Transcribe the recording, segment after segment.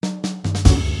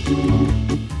Hello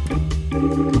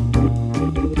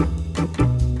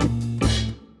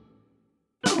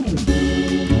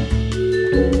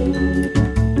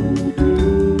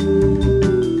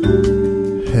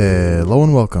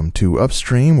and welcome to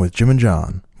Upstream with Jim and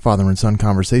John, father and son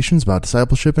conversations about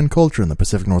discipleship and culture in the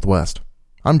Pacific Northwest.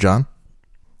 I'm John.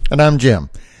 And I'm Jim.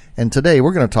 And today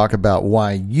we're going to talk about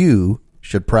why you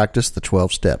should practice the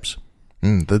 12 steps.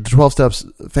 The 12 steps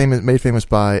made famous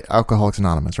by Alcoholics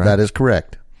Anonymous, right? That is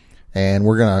correct. And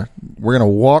we're gonna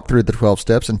walk through the 12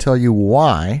 steps and tell you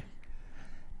why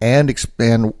and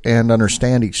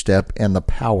understand each step and the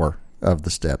power of the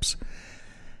steps.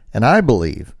 And I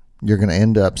believe you're going to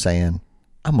end up saying,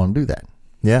 I'm going to do that.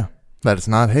 Yeah. That it's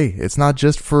not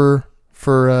just for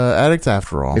addicts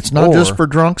after all. It's not just for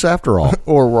drunks after all.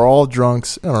 Or we're all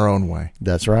drunks in our own way.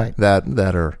 That's right.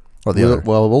 Or the other.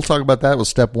 Well, we'll talk about that with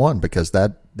step one because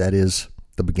that is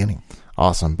the beginning.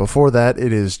 Awesome. Before that,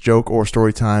 it is joke or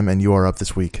story time, and you are up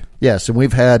this week. Yes, and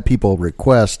we've had people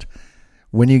request,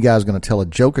 when you guys going to tell a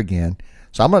joke again?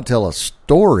 So I'm going to tell a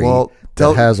story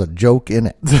that has a joke in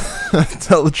it.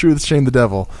 Tell the truth, shame the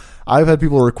devil. I've had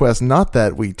people request not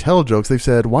that we tell jokes. They've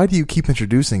said, why do you keep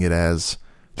introducing it as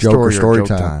joke or story joke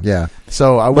time? Yeah.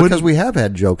 So because we have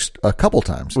had jokes a couple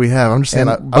times. We have. I'm just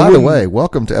saying. By the way,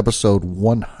 welcome to episode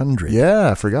 100. Yeah,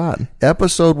 I forgot.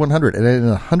 Episode 100. And in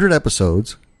 100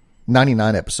 episodes,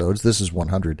 99 episodes, this is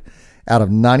 100. Out of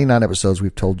 99 episodes,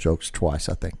 we've told jokes twice,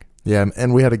 I think. Yeah,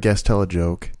 and we had a guest tell a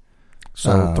joke.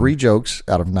 So 3 jokes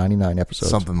out of 99 episodes.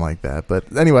 Something like that.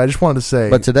 But anyway, I just wanted to say.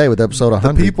 But today with episode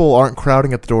 100. The people aren't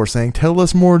crowding at the door saying, tell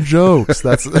us more jokes.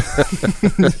 That's,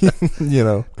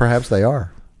 Perhaps they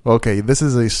are. Okay, this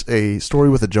is a story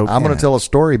with a joke I'm going to tell a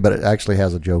story, but it actually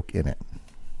has a joke in it.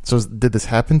 So did this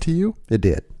happen to you? It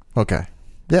did. Okay.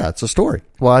 Yeah, it's a story.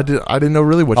 Well, I didn't know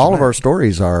really what all of our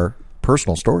stories are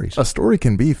personal stories. A story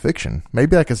can be fiction.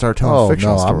 Maybe I can start telling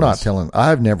fictional stories. I'm not telling.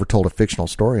 I've never told a fictional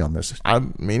story on this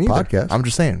me neither. Podcast. I'm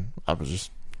just saying. I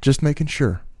was just making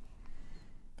sure.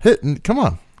 Come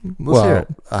on. Let's hear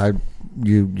it.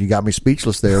 You got me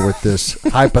speechless there with this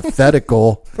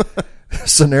hypothetical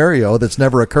scenario that's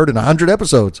never occurred in 100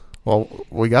 episodes. Well,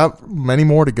 we got many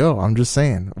more to go. I'm just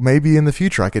saying. Maybe in the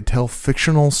future I could tell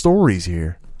fictional stories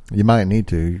here. You might need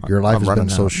to. Your life has been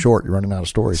so short. You're running out of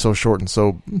stories. So short and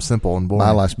so simple and boring.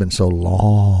 My life's been so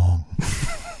long.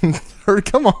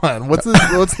 Come on.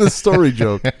 What's this story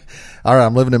joke? All right.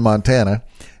 I'm living in Montana,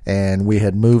 and we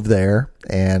had moved there.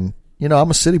 And,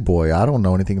 I'm a city boy. I don't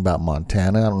know anything about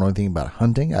Montana. I don't know anything about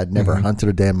hunting. I'd never hunted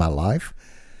a day in my life.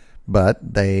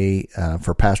 But they,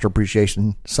 for Pastor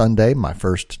Appreciation Sunday, my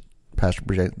first Pastor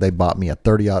Appreciation, they bought me a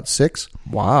 30-06.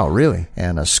 Wow, really?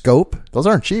 And a scope. Those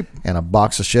aren't cheap. And a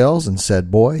box of shells and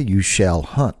said, boy, you shall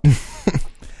hunt.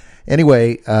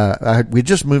 Anyway, we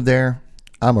just moved there.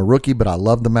 I'm a rookie, but I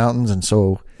love the mountains. And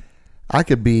so I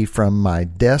could be from my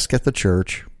desk at the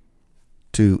church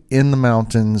to in the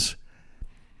mountains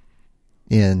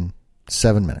in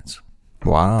 7 minutes.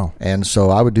 Wow. And so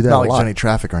I would do that Not a like lot. any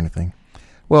traffic or anything.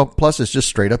 Well, plus it's just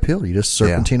straight uphill. You just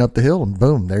serpentine up the hill and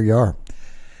boom, there you are.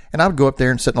 And I would go up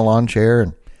there and sit in a lawn chair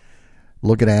and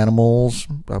look at animals.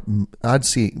 I'd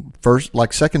see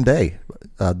second day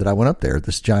that I went up there,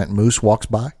 this giant moose walks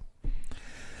by.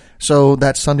 So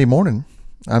that Sunday morning,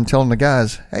 I'm telling the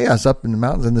guys, hey, I was up in the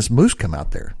mountains and this moose come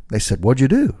out there. They said, what'd you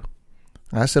do?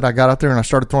 And I said, I got out there and I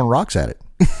started throwing rocks at it.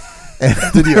 And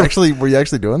were you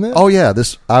actually doing that? Oh yeah.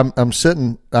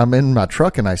 I'm in my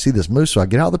truck and I see this moose. So I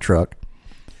get out of the truck.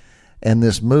 And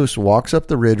this moose walks up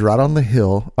the ridge right on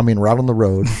the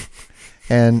road.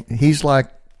 And he's like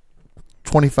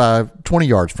 20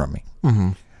 yards from me.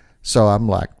 Mm-hmm. So I'm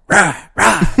like, rah,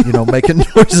 rah, making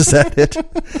noises at it.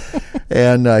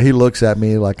 And he looks at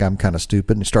me like I'm kind of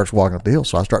stupid and he starts walking up the hill.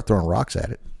 So I start throwing rocks at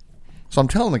it. So I'm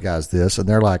telling the guys this and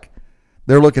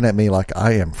they're looking at me like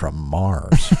I am from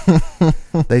Mars.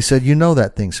 They said,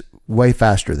 that thing's way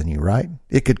faster than you, right?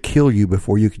 It could kill you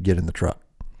before you could get in the truck.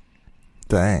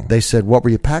 Dang. They said, what were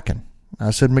you packing?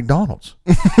 I said, McDonald's.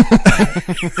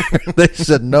 They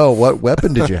said, no, what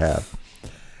weapon did you have?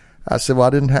 I said, well, I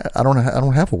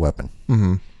don't have a weapon.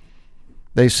 Mm-hmm.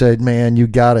 They said, man, you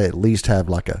got to at least have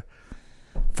like a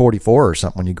 44 or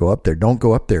something when you go up there. Don't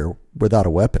go up there without a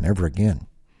weapon ever again.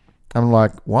 I'm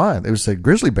like, why? They said,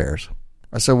 grizzly bears.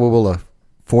 I said, well, will a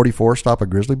 44 stop a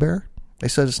grizzly bear? They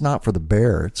said, it's not for the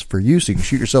bear. It's for you so you can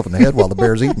shoot yourself in the head while the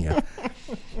bear's eating you.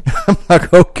 I'm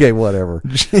like, okay, whatever.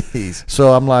 Jeez.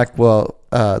 So I'm like, well,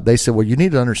 they said, well, you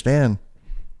need to understand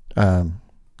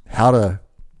how to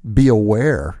be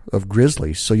aware of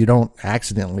grizzlies so you don't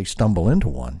accidentally stumble into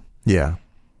one. Yeah.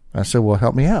 I said, well,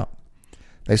 help me out.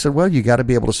 They said, well, you got to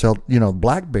be able to sell,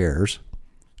 black bears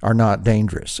are not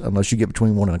dangerous unless you get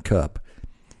between one and a cub.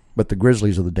 But the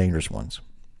grizzlies are the dangerous ones.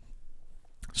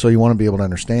 So you want to be able to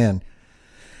understand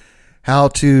how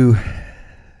to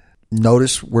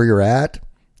notice where you're at,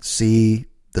 see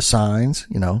the signs,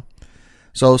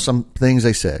 So some things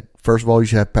they said. First of all, you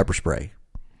should have pepper spray.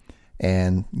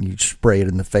 And you spray it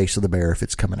in the face of the bear if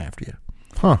it's coming after you.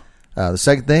 Huh. The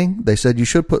second thing, they said you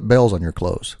should put bells on your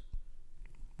clothes.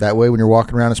 That way when you're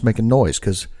walking around, it's making noise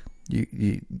because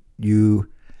you're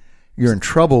in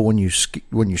trouble when you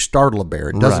startle a bear.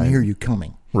 It doesn't hear you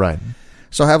coming. Right.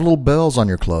 So have little bells on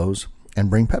your clothes and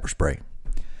bring pepper spray.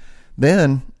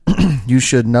 Then you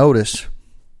should notice,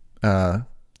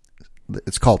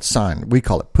 it's called sign. We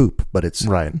call it poop, but it's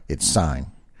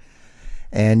sign.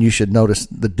 And you should notice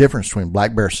the difference between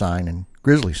black bear sign and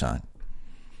grizzly sign.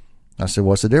 I said,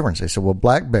 what's the difference? They said, well,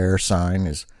 black bear sign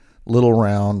is little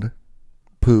round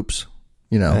poops,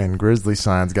 And grizzly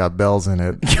sign's got bells in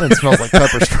it. It smells like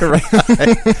pepper spray.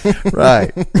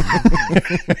 Right.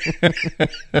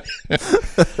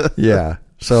 Yeah.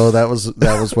 So that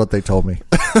was what they told me.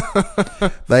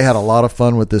 They had a lot of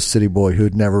fun with this city boy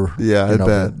who'd never. Yeah, I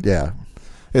bet. Yeah.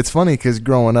 It's funny because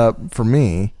growing up, for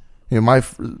me,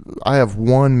 I have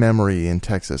one memory in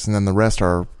Texas, and then the rest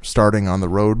are starting on the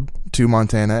road to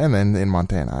Montana, and then in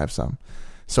Montana I have some.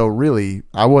 So really,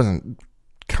 I wasn't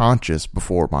conscious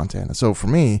before Montana. So for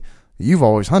me, you've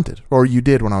always hunted, or you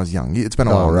did when I was young. It's been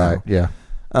a while now. Yeah.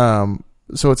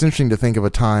 So it's interesting to think of a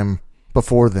time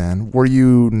before then. Were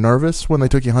you nervous when they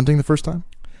took you hunting the first time?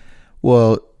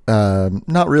 Well,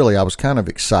 not really. I was kind of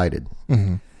excited.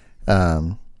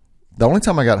 Mm-hmm. The only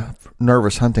time I got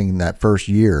nervous hunting that first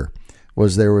year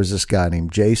was there was this guy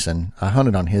named Jason. I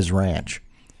hunted on his ranch,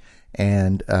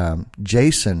 and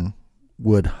Jason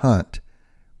would hunt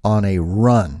on a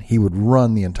run. He would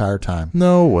run the entire time.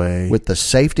 No way. With the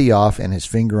safety off and his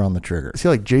finger on the trigger. Is he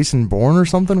like Jason Bourne or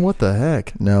something? What the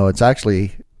heck? No, it's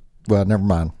actually, well, never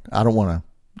mind. I don't want to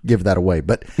give that away.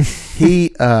 But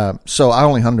he, so I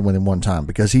only hunted with him one time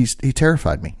because he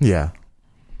terrified me. Yeah.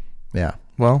 Yeah.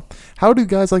 Well, how do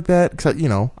guys like that, cause,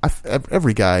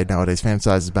 every guy nowadays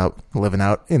fantasizes about living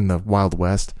out in the Wild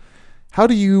West. How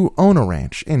do you own a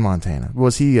ranch in Montana?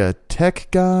 Was he a tech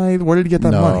guy? Where did he get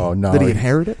that money? No. Did he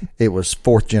inherit it? It was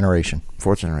fourth generation.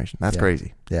 Fourth generation. That's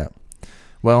crazy. Yeah.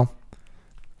 Well,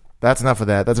 that's enough of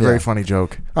that. That's a very funny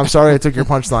joke. I'm sorry I took your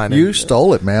punchline. You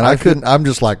stole it, man. I couldn't. I'm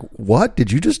just like, what? Did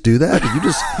you just do that? Did you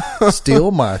just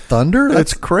steal my thunder?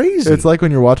 That's crazy. It's like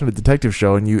when you're watching a detective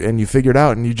show and you figure it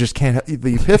out and you just can't.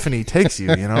 The epiphany takes you.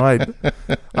 But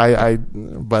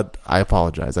I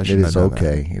apologize. I shouldn't have done that.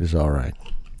 It is all right.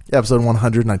 Episode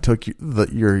 100, and I took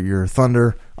your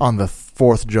thunder on the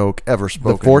fourth joke ever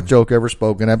spoken. The fourth joke ever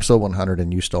spoken, episode 100,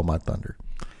 and you stole my thunder.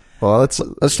 Well, let's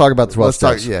talk about the 12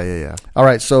 steps. Yeah. All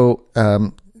right, so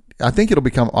I think it'll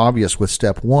become obvious with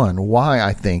step 1 why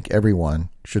I think everyone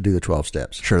should do the 12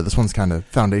 steps. Sure, this one's kind of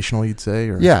foundational, you'd say,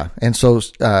 or yeah. And so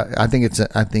I think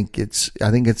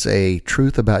it's a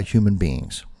truth about human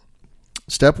beings.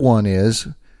 Step 1 is,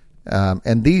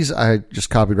 and these I just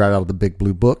copied right out of the Big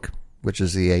Blue Book, which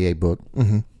is the AA book.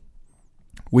 Mm-hmm.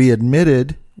 We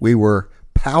admitted we were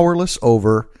powerless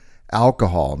over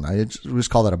alcohol. Now, we just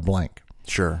call that a blank.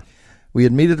 Sure. We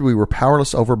admitted we were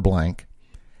powerless over blank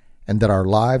and that our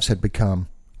lives had become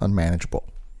unmanageable.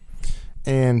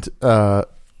 And are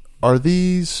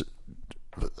these...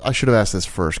 I should have asked this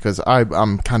first because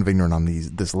I'm kind of ignorant on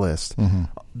this list. Mm-hmm.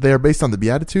 They're based on the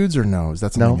Beatitudes or no? Is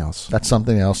that something else? That's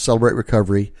something else. Celebrate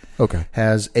Recovery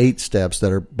has 8 steps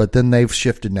but then they've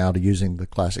shifted now to using the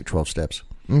classic 12 steps.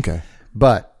 Okay.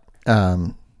 But,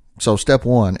 so step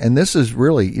 1, and this is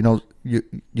really,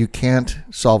 you can't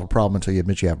solve a problem until you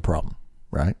admit you have a problem,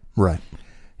 right? Right.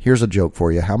 Here's a joke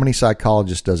for you. How many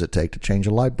psychologists does it take to change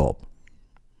a light bulb?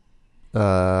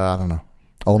 I don't know.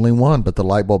 Only one, but the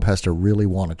light bulb has to really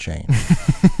want to change.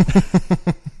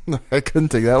 I couldn't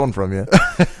take that one from you.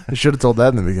 I should have told that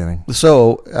in the beginning.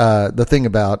 So the thing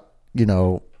about,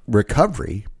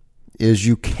 recovery is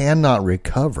you cannot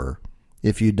recover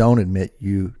if you don't admit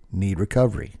you need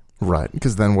recovery. Right.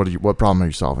 Because then what problem are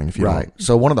you solving if you don't?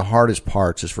 So one of the hardest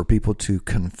parts is for people to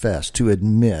confess, to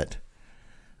admit,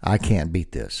 I can't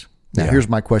beat this. Now, here's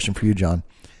my question for you, John.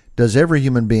 Does every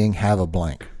human being have a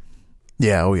blank?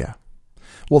 Yeah. Oh, yeah.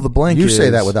 Well, the blank You say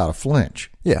that without a flinch.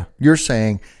 Yeah. You're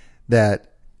saying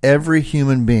that every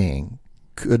human being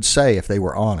could say, if they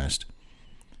were honest,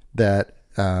 that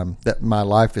that my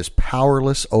life is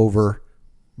powerless over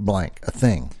blank, a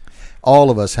thing. All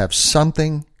of us have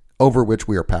something over which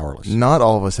we are powerless. Not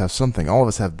all of us have something. All of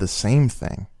us have the same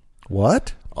thing.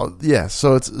 What? Yeah.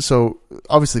 So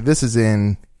obviously this is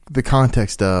in the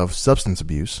context of substance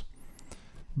abuse.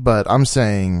 But I'm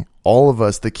saying all of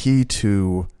us, the key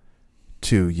to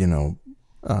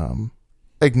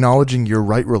acknowledging your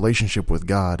right relationship with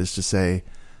God is to say,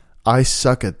 I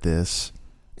suck at this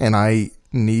and I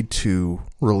need to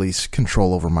release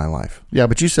control over my life. Yeah,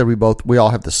 but you said we all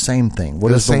have the same thing.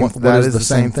 What is the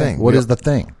same thing? What is the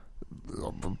thing?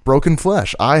 Broken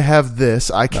flesh. I have this.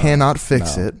 I cannot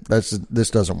fix it. This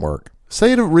doesn't work.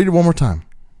 Read it one more time.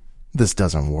 This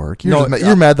doesn't work.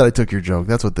 You're mad that I took your joke.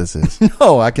 That's what this is.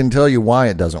 No, I can tell you why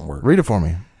it doesn't work. Read it for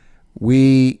me.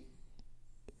 We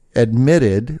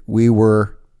admitted we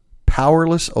were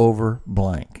powerless over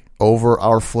blank. Over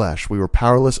our flesh. We were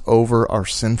powerless over our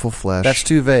sinful flesh. That's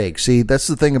too vague. See, that's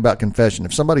the thing about confession.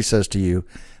 If somebody says to you,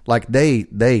 like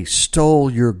they stole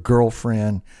your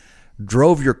girlfriend,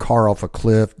 drove your car off a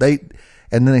cliff, and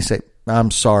then they say,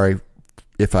 I'm sorry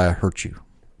if I hurt you.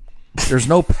 There's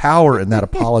no power in that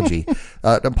apology.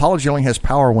 An apology only has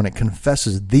power when it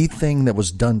confesses the thing that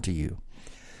was done to you.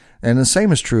 And the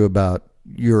same is true about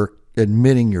your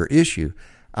admitting your issue.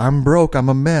 I'm broke. I'm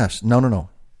a mess. No.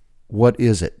 What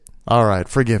is it? All right.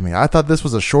 Forgive me. I thought this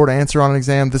was a short answer on an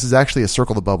exam. This is actually a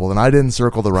circle the bubble, and I didn't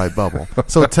circle the right bubble.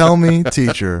 So tell me,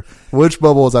 teacher, which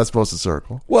bubble was I supposed to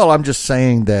circle? Well, I'm just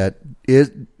saying that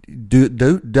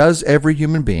does every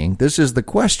human being, this is the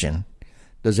question,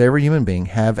 does every human being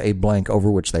have a blank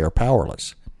over which they are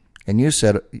powerless? And you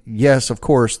said, yes, of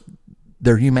course,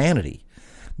 their humanity.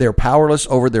 They're powerless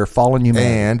over their fallen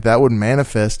humanity. And that would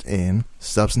manifest in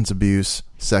substance abuse,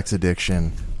 sex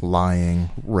addiction,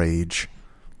 lying, rage,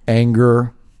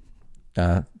 anger,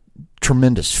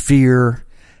 tremendous fear,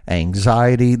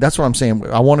 anxiety. That's what I'm saying.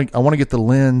 I want to get the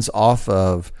lens off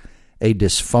of a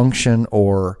dysfunction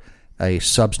or a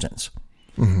substance.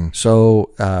 Mm-hmm.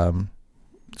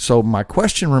 So my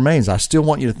question remains, I still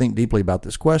want you to think deeply about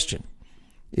this question.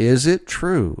 Is it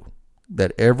true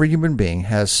that every human being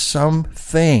has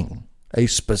something, a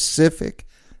specific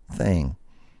thing,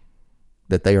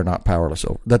 that they are not powerless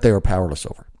over, that they are powerless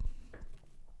over?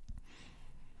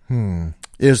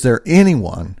 Is there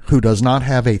anyone who does not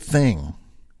have a thing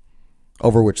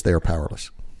over which they are powerless?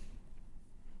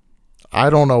 I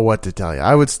don't know what to tell you.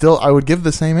 I would give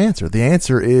the same answer. The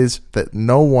answer is that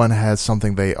no one has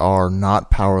something they are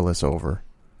not powerless over.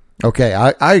 Okay,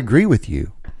 I agree with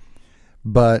you.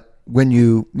 But when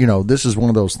this is one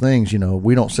of those things,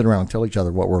 we don't sit around and tell each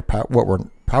other what we're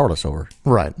powerless over.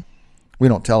 Right. We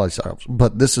don't tell ourselves.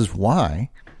 But this is why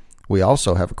we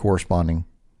also have a corresponding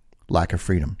lack of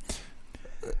freedom.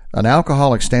 An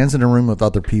alcoholic stands in a room with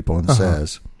other people and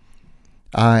says,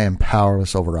 I am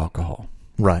powerless over alcohol.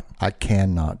 Right. I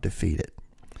cannot defeat it.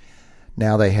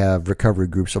 Now they have recovery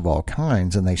groups of all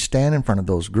kinds, and they stand in front of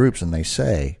those groups and they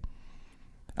say,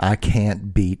 I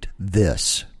can't beat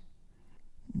this.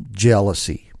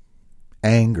 Jealousy,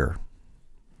 anger,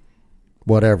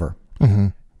 whatever.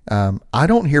 Mm-hmm. I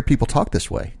don't hear people talk this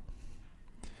way.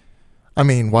 I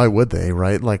mean, why would they,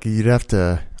 right? Like, you'd have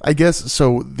to, I guess,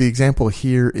 so the example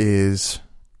here is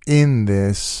in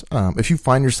this, if you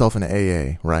find yourself in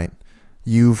AA, right,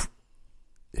 you've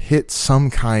hit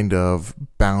some kind of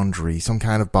boundary, some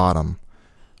kind of bottom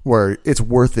where it's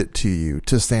worth it to you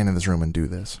to stand in this room and do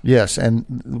this. Yes, and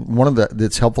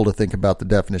it's helpful to think about the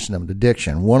definition of an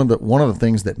addiction. One of the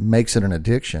things that makes it an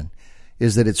addiction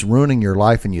is that it's ruining your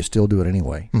life and you still do it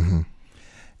anyway. Mm-hmm.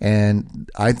 And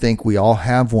I think we all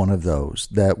have one of those,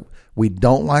 that we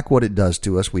don't like what it does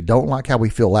to us. We don't like how we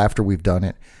feel after we've done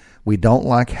it. We don't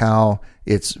like how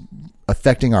it's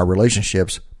affecting our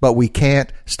relationships, but we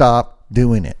can't stop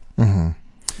doing it. Mm-hmm.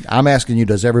 I'm asking you,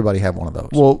 does everybody have one of those?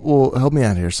 Well, help me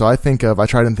out here. So I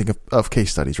try to think of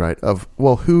case studies, right?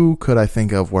 Who could I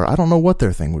think of where I don't know what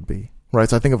their thing would be, right?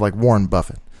 So I think of like Warren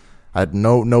Buffett. I had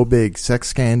no big sex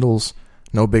scandals,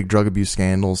 no big drug abuse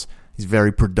scandals. He's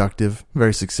very productive,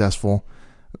 very successful.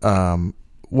 What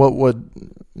would,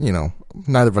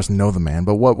 neither of us know the man,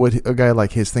 but what would a guy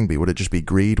like his thing be? Would it just be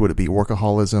greed? Would it be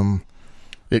workaholism?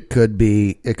 It could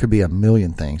be a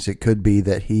million things. It could be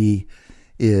that he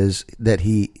is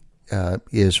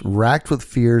racked with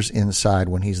fears inside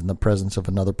when he's in the presence of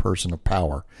another person of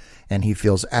power, and he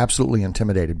feels absolutely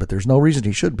intimidated, but there's no reason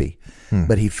he should be.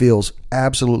 But he feels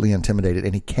absolutely intimidated,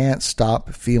 and he can't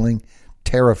stop feeling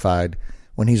terrified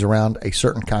when he's around a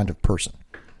certain kind of person.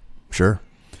 Sure.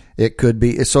 It could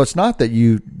be, so it's not that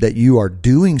you are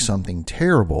doing something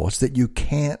terrible, it's that you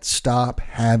can't stop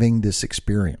having this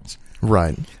experience.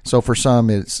 Right. So for some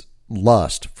it's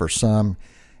lust, for some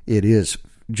it is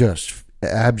just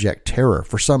abject terror,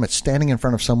 for some it's standing in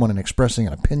front of someone and expressing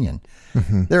an opinion.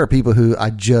 Mm-hmm. There are people who I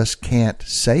just can't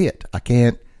say it. I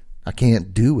can't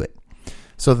do it.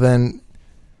 So then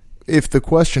if the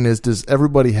question is, does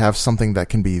everybody have something that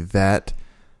can be that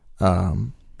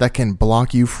that can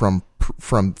block you from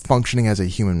functioning as a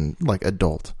human, like,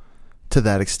 adult to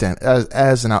that extent,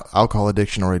 as an alcohol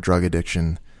addiction or a drug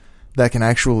addiction, that can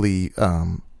actually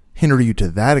hinder you to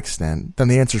that extent, then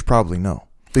the answer is probably no.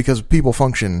 Because people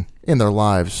function in their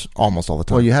lives almost all the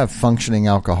time. Well, you have functioning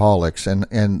alcoholics,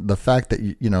 and the fact that,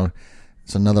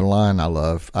 it's another line I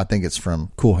love. I think it's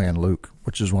from Cool Hand Luke,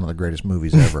 which is one of the greatest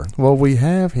movies ever. What we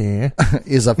have here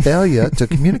is a failure to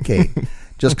communicate.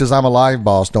 Just because I'm a live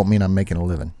boss don't mean I'm making a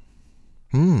living.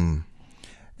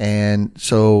 And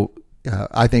so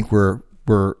I think we're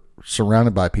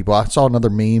surrounded by people. I saw another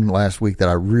meme last week that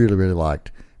I really, really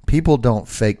liked. People don't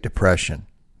fake depression.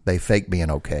 They fake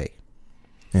being okay.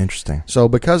 Interesting. So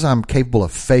because I'm capable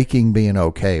of faking being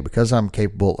okay, because I'm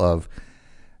capable of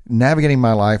navigating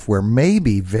my life where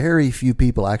maybe very few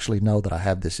people actually know that I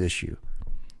have this issue,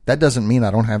 that doesn't mean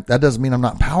that doesn't mean I'm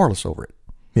not powerless over it.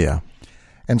 Yeah.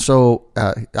 And so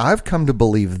I've come to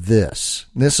believe this.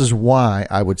 This is why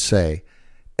I would say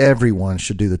everyone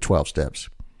should do the 12 steps.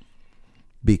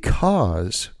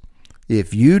 Because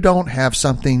if you don't have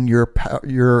something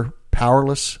you're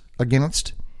powerless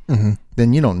against, then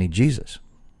you don't need Jesus.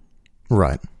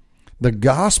 Right. The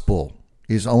gospel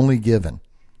is only given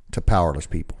to powerless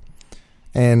people.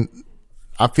 And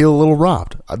I feel a little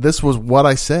robbed. This was what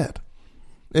I said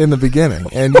in the beginning,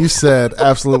 and you said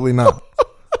absolutely not.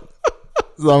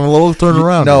 So I'm a little turned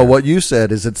around. No, here. what you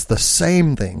said is it's the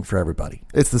same thing for everybody.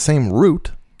 It's the same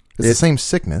root. It's the same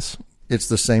sickness. It's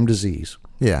the same disease.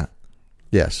 Yeah.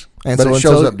 Yes. And but so it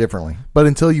shows up differently. But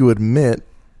until you admit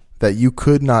that you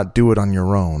could not do it on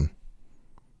your own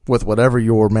with whatever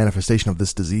your manifestation of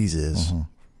this disease is,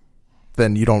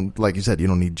 then you don't, like you said, you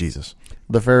don't need Jesus.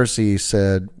 The Pharisee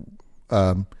said,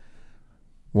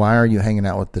 why are you hanging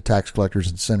out with the tax collectors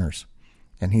and sinners?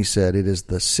 And he said, it is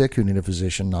the sick who need a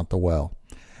physician, not the well.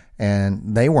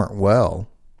 And they weren't well,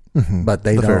 but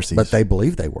they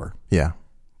believed they were. Yeah.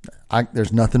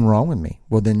 There's nothing wrong with me.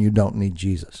 Well, then you don't need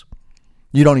Jesus.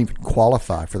 You don't even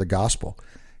qualify for the gospel.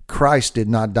 Christ did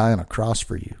not die on a cross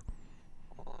for you.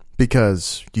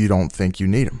 Because you don't think you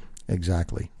need him.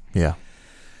 Exactly. Yeah.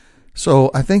 So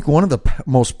I think one of the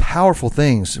most powerful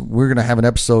things, we're going to have an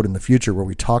episode in the future where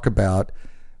we talk about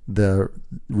the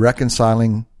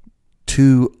reconciling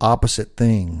two opposite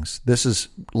things.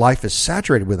 Life is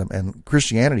saturated with them, and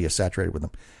Christianity is saturated with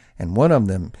them. And one of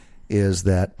them is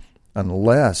that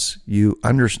unless you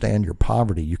understand your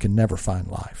poverty, you can never find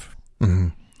life.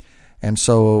 And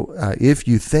so if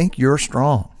you think you're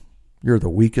strong, you're the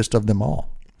weakest of them all.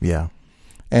 Yeah.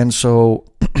 And so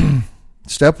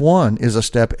step one is a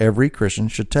step every Christian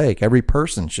should take, every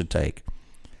person should take,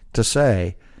 to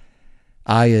say,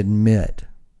 I admit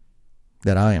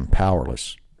that I am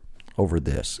powerless over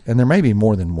this. And there may be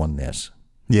more than one this.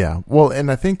 Yeah. Well, and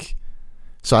I think,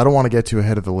 so I don't want to get too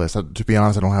ahead of the list. To be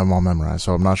honest, I don't have them all memorized,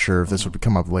 so I'm not sure if this would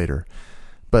come up later.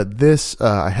 But this,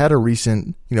 I had a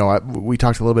recent, we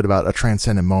talked a little bit about a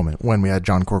transcendent moment when we had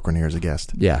John Corcoran here as a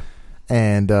guest. Yeah.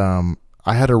 And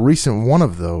I had a recent one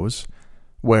of those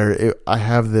where I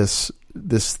have this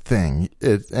thing,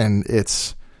 and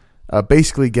it's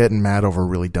basically getting mad over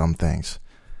really dumb things.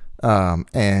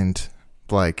 And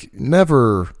like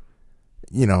never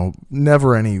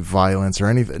any violence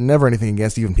or never anything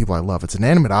against even people I love. It's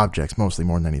inanimate objects mostly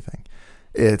more than anything.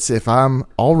 It's if I'm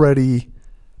already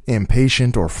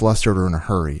impatient or flustered or in a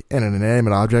hurry and an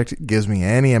inanimate object gives me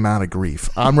any amount of grief,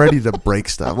 I'm ready to break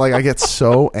stuff. Like I get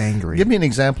so angry. Give me an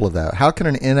example of that. How can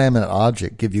an inanimate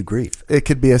object give you grief? It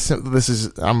could be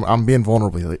I'm being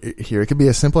vulnerable here. It could be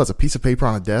as simple as a piece of paper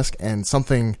on a desk and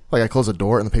something like I close a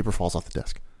door and the paper falls off the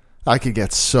desk. I could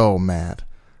get so mad.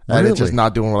 And it's just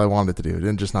not doing what I wanted it to do.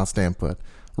 And just not staying put.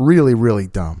 Really, really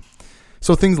dumb.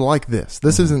 So things like this.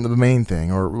 This isn't the main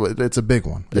thing, or it's a big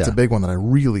one. It's a big one that I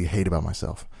really hate about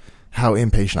myself. How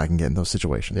impatient I can get in those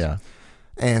situations. Yeah.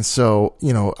 And so,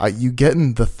 you get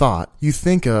in the thought, you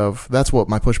think of, that's what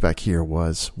my pushback here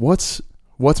was, what's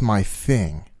my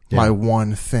thing? Yeah. My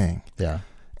one thing. Yeah.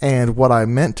 And what I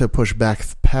meant to push back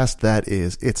past that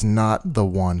is, it's not the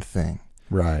one thing.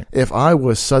 Right. If I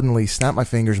was suddenly snap my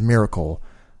fingers miracle,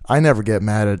 I never get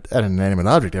mad at an inanimate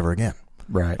object ever again.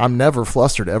 Right. I'm never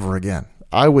flustered ever again.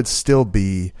 I would still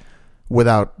be,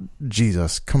 without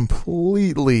Jesus,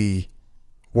 completely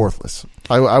worthless.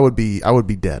 I would be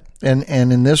dead. And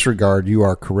in this regard, you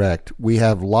are correct. We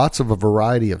have lots of a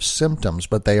variety of symptoms,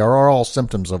 but they are all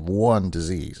symptoms of one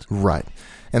disease. Right.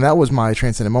 And that was my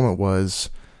transcendent moment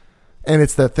and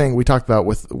it's that thing we talked about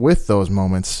with those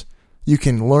moments. You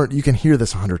can hear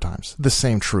this 100 times, the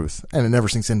same truth, and it never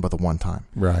sinks in but the one time.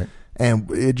 Right.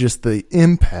 And it just, the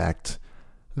impact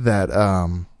that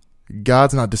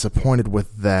God's not disappointed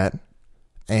with that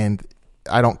and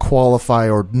I don't qualify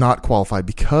or not qualify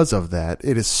because of that.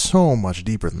 It is so much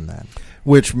deeper than that.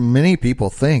 Which many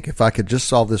people think, if I could just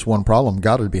solve this one problem,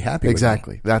 God would be happy with me.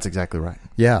 Exactly. That's exactly right.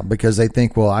 Yeah, because they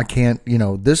think, well, I can't,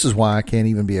 this is why I can't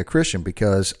even be a Christian,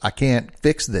 because I can't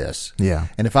fix this. Yeah.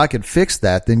 And if I could fix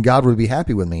that, then God would be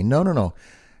happy with me. No.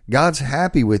 God's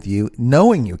happy with you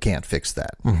knowing you can't fix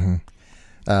that,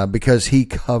 because he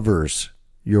covers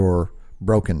your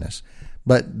brokenness.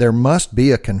 But there must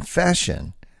be a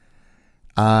confession.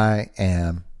 I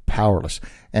am powerless.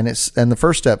 And the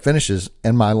first step finishes,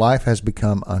 and my life has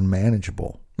become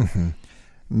unmanageable.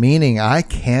 Meaning I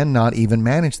cannot even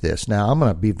manage this. Now I'm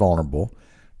going to be vulnerable.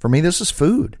 For me, this is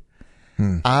food.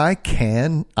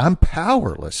 I'm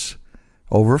powerless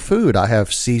over food. I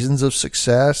have seasons of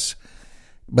success,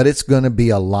 but it's going to be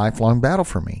a lifelong battle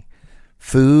for me.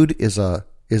 Food is a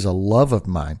love of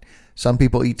mine. Some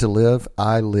people eat to live.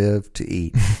 I live to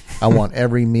eat. I want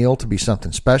every meal to be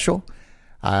something special.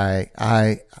 And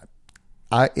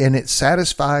it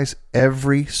satisfies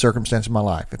every circumstance of my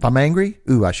life. If I'm angry,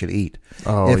 I should eat.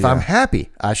 If I'm happy,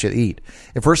 I should eat.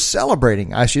 If we're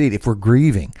celebrating, I should eat. If we're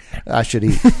grieving, I should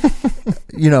eat.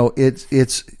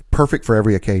 It's perfect for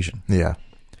every occasion. Yeah.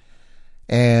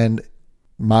 And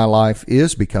my life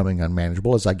is becoming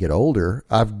unmanageable as I get older.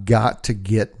 I've got to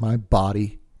get my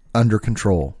body under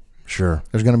control. Sure.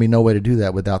 There's going to be no way to do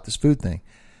that without this food thing.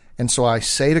 And so I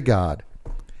say to God,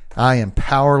 I am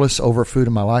powerless over food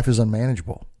and my life is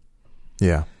unmanageable.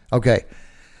 Yeah. Okay.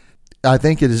 I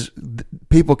think it is,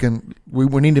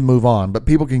 we need to move on, but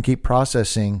people can keep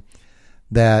processing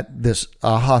that this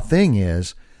aha thing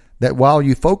is that while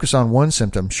you focus on one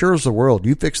symptom, sure as the world,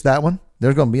 you fix that one,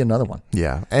 there's going to be another one.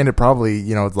 Yeah. And it probably,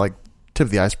 it's like tip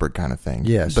of the iceberg kind of thing.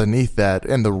 Yes. Beneath that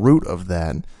and the root of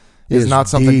that is not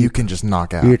something you can just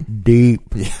knock out. It's deep.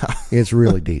 Yeah. It's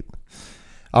really deep.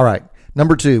 All right.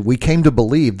 Number 2, we came to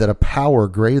believe that a power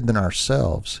greater than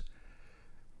ourselves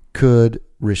could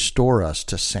restore us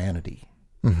to sanity.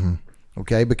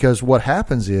 Okay? Because what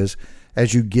happens is,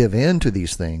 as you give in to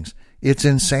these things, it's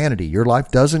insanity. Your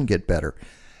life doesn't get better.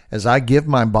 As I give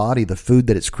my body the food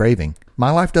that it's craving,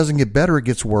 my life doesn't get better, it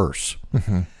gets worse.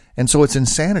 And so it's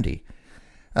insanity.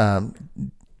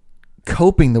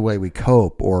 Coping the way we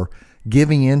cope or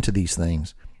giving in to these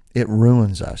things, it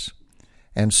ruins us.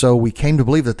 And so we came to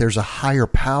believe that there's a higher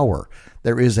power.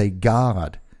 There is a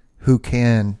God who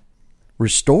can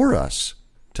restore us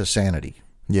to sanity.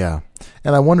 Yeah.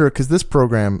 And I wonder, because this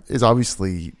program is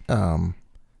obviously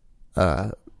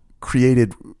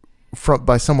created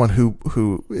by someone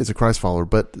who is a Christ follower,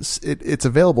 but it's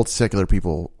available to secular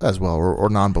people as well, or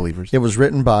non-believers. It was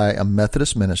written by a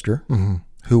Methodist minister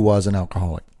who was an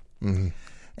alcoholic.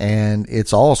 And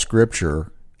it's all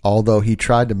scripture, although he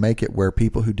tried to make it where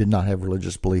people who did not have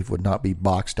religious belief would not be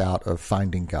boxed out of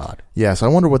finding God. Yeah, so I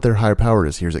wonder what their higher power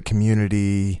is here. Is it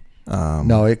community?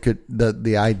 No, it could.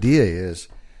 The idea is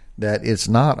that it's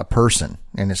not a person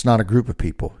and it's not a group of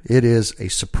people. It is a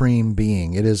supreme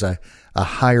being. It is a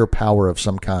higher power of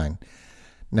some kind.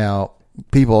 Now,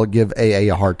 people give AA a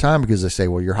hard time because they say,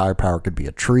 well, your higher power could be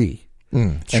a tree.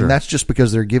 Sure. And that's just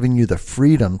because they're giving you the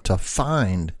freedom to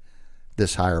find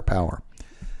this higher power.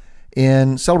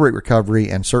 In Celebrate Recovery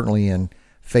and certainly in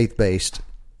faith-based,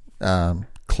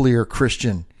 clear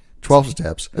Christian 12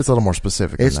 steps, It's a little more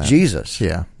specific than it's that. Jesus.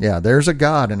 Yeah. Yeah, there's a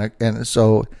God. And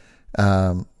so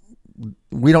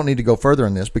we don't need to go further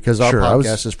in this because our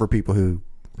podcast is for people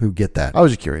who get that. I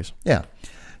was just curious. Yeah.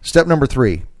 Step number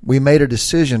 3, we made a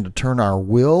decision to turn our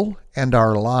will and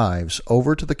our lives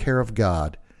over to the care of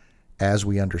God as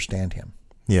we understand him.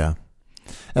 Yeah.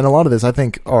 And a lot of this, I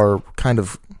think, our kind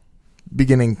of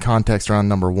beginning context around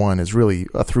number 1 is really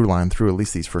a through line through at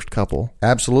least these first couple.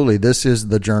 Absolutely. This is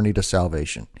the journey to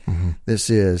salvation. This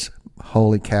is,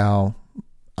 holy cow,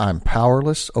 I'm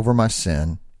powerless over my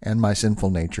sin and my sinful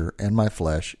nature and my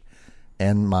flesh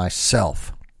and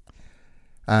myself.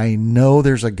 I know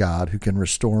there's a God who can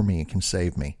restore me and can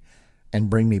save me and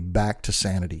bring me back to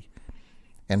sanity.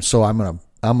 And so I'm going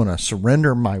to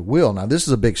surrender my will. Now, this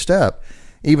is a big step,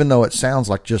 even though it sounds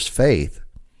like just faith.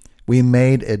 We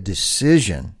made a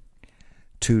decision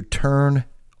to turn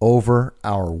over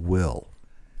our will.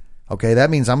 Okay, that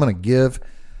means I'm going to give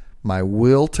my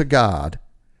will to God.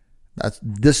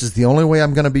 This is the only way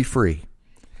I'm going to be free.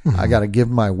 I got to give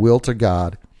my will to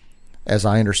God as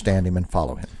I understand him and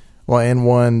follow him. Well,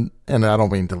 and I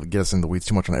don't mean to get us in the weeds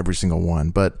too much on every single one,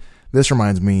 but this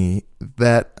reminds me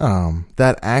that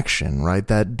that action, right,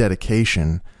 that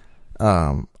dedication,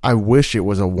 I wish it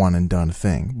was a one and done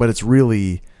thing, but it's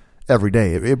really every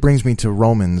day. It brings me to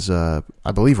Romans, I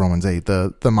believe Romans 8,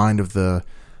 the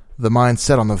mind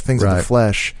set on the things of the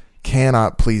flesh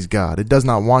cannot please God. It does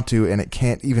not want to, and it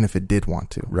can't even if it did want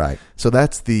to. Right. So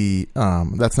that's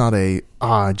that's not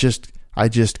I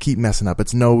just keep messing up.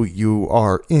 It's no, you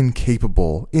are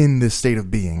incapable in this state of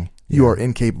being. You are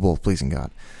incapable of pleasing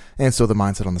God. And so the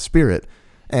mindset on the Spirit,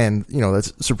 and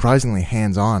that's surprisingly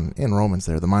hands-on in Romans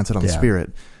there. The mindset on the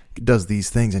Spirit does these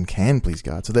things and can please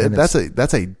God. So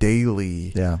that's a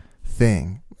daily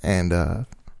thing. And I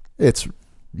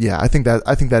think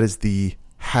that is the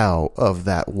how of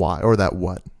that why or that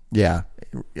what. Yeah.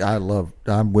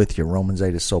 I'm with you. Romans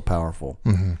 8 is so powerful.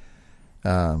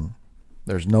 Mm-hmm.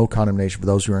 There's no condemnation for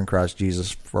those who are in Christ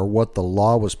Jesus, for what the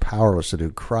law was powerless to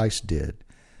do, Christ did.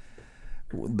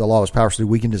 The law was powerless to do,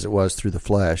 weakened as it was through the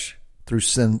flesh, through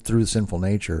the sinful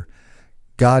nature.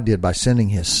 God did by sending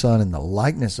his Son in the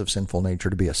likeness of sinful nature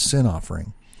to be a sin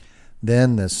offering.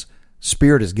 Then this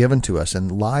Spirit is given to us,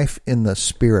 and life in the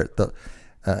Spirit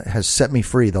has set me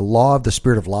free. The law of the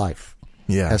Spirit of life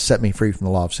has set me free from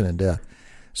the law of sin and death.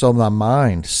 So my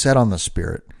mind set on the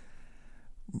Spirit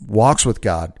walks with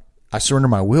God. I surrender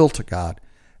my will to God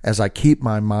as I keep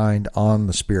my mind on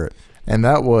the Spirit. And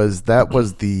that was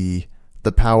the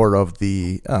power of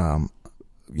the and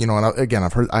again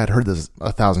I had heard this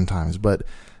 1,000 times, but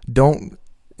don't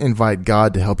invite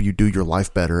God to help you do your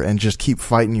life better and just keep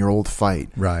fighting your old fight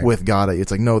with God.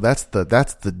 It's like, no, that's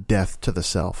the death to the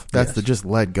self. That's the just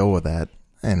let go of that.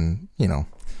 And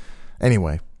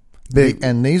anyway,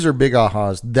 and these are big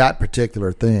ahas. That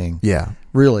particular thing,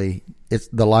 really, it's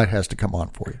the light has to come on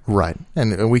for you, right?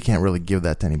 And we can't really give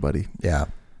that to anybody. Yeah.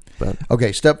 But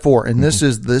okay, step 4, and this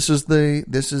is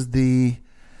the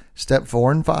step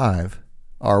 4 and 5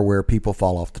 are where people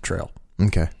fall off the trail.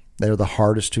 Okay, they're the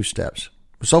hardest 2 steps.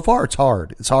 So far, it's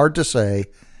hard. It's hard to say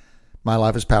my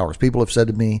life is powerless. People have said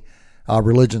to me,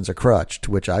 religion's a crutch,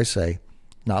 to which I say,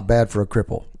 not bad for a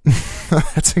cripple.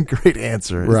 That's a great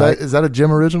answer. Right. Is that a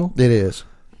Jim original? It is.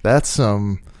 That's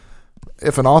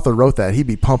if an author wrote that, he'd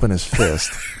be pumping his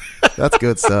fist. That's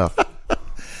good stuff.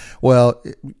 Well,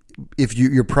 if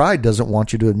your pride doesn't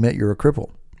want you to admit you're a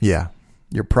cripple. Yeah.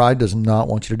 Your pride does not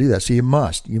want you to do that. So you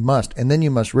must. And then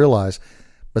you must realize,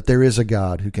 but there is a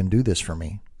God who can do this for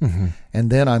me. Mm-hmm. And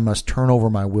then I must turn over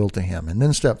my will to him. And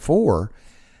then step 4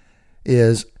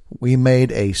 is we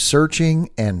made a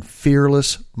searching and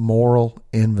fearless moral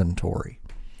inventory.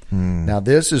 Now,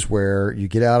 this is where you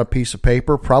get out a piece of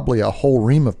paper, probably a whole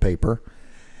ream of paper,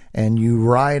 and you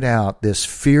write out this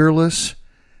fearless,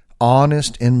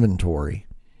 honest inventory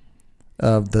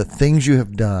of the things you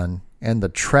have done and the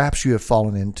traps you have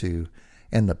fallen into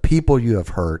and the people you have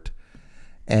hurt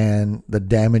and the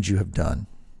damage you have done.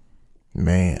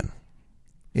 Man,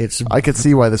 I could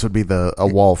see why this would be a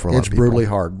wall for a lot of people. It's brutally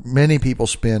hard. Many people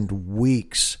spend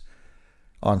weeks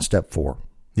on step 4.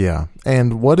 Yeah.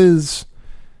 And what is,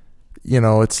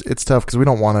 it's tough because we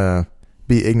don't want to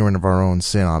be ignorant of our own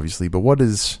sin, obviously, but what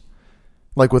is,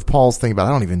 like with Paul's thing about,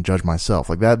 I don't even judge myself,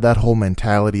 like that whole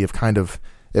mentality of kind of,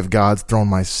 if God's thrown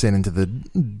my sin into the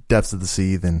depths of the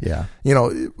sea, then,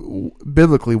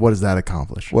 biblically, what does that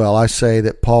accomplish? Well, I say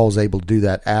that Paul's able to do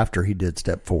that after he did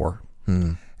step 4.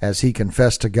 As he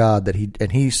confessed to God that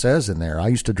he says in there, I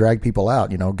used to drag people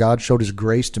out. God showed his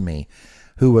grace to me,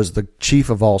 who was the chief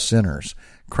of all sinners.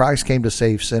 Christ came to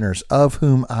save sinners, of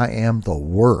whom I am the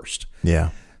worst.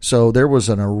 Yeah. So there was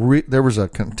a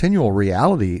continual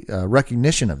reality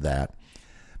recognition of that.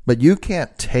 But you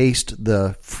can't taste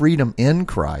the freedom in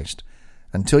Christ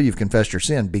until you've confessed your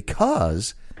sin,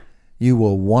 because you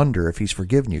will wonder if he's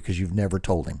forgiven you because you've never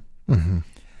told him. Mm-hmm.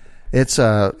 It's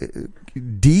a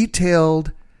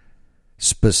detailed,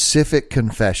 specific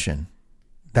confession.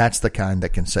 That's the kind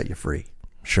that can set you free.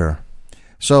 Sure.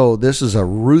 So this is a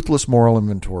ruthless moral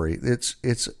inventory.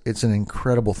 It's an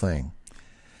incredible thing.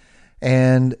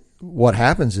 And what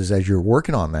happens is, as you're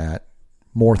working on that,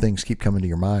 more things keep coming to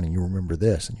your mind, and you remember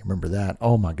this and you remember that.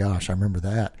 Oh my gosh, I remember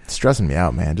that. It's stressing me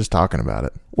out, man, just talking about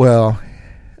it. Well,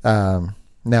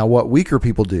 now what weaker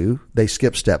people do, they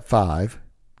skip step 5.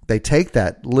 They take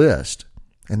that list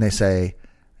and they say,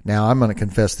 now I'm going to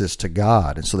confess this to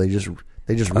God. And so they just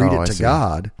read it to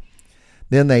God.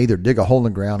 Then they either dig a hole in the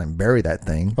ground and bury that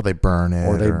thing, or they burn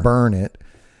it, burn it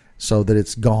so that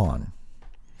it's gone.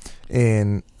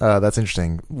 And that's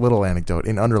interesting. Little anecdote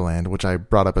in Underland, which I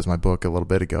brought up as my book a little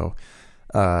bit ago.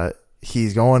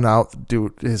 He's going out.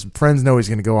 His friends know he's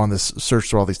going to go on this search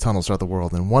through all these tunnels throughout the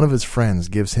world, and one of his friends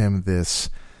gives him is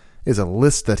a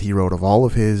list that he wrote of all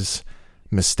of his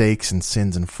mistakes and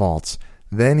sins and faults.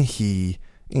 Then he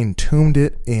entombed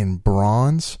it in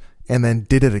bronze and then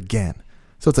did it again.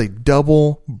 So it's a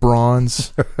double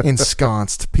bronze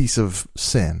ensconced piece of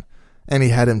sin. And he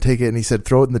had him take it and he said,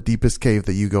 throw it in the deepest cave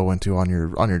that you go into on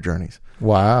your journeys.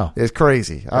 Wow. It's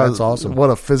crazy. That's awesome. What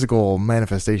a physical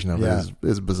manifestation of Yeah. it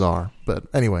is bizarre. But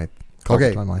anyway, call Okay,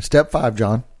 it timeline. step 5,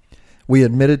 John. We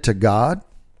admitted to God,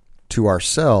 to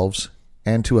ourselves,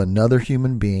 and to another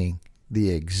human being the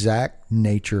exact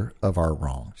nature of our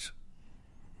wrongs.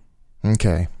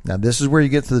 Okay. Now, this is where you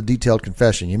get to the detailed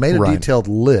confession. You made a Right. detailed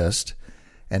list,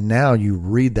 and now you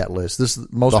read that list. This is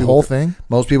most The people, whole thing?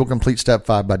 Most people complete step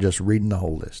 5 by just reading the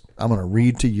whole list. I'm going to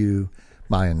read to you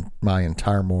my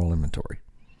entire moral inventory.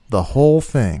 The whole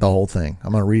thing. The whole thing.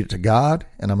 I'm going to read it to God,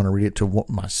 and I'm going to read it to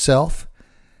myself.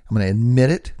 I'm going to admit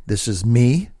it. This is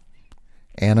me.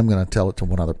 And I'm going to tell it to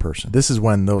one other person. This is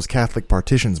when those Catholic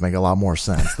partitions make a lot more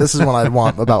sense. This is when I'd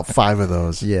want about 5 of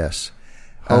those. Yes.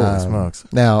 Holy smokes.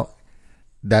 Now,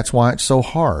 that's why it's so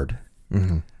hard.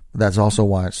 Mm-hmm. That's also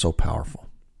why it's so powerful.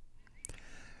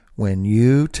 When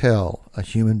you tell a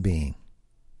human being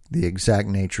the exact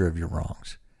nature of your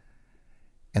wrongs,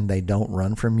 and they don't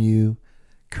run from you,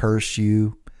 curse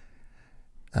you,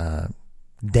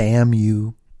 damn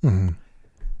you,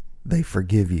 they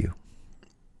forgive you.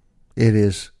 It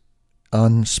is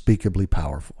unspeakably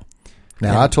powerful.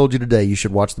 Now, I told you today you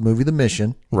should watch the movie The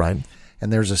Mission. Right.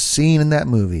 And there's a scene in that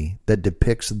movie that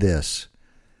depicts this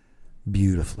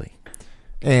beautifully.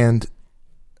 And,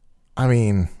 I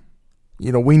mean,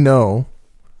 we know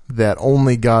that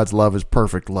only God's love is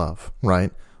perfect love,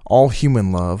 right? All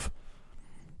human love,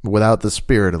 without the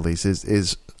Spirit at least,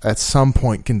 is at some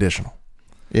point conditional.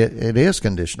 It is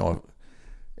conditional.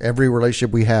 Every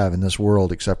relationship we have in this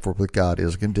world, except for with God,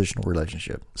 is a conditional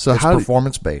relationship. So it's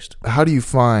performance-based. How do you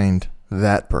find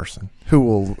that person who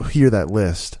will hear that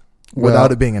list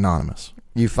without it being anonymous?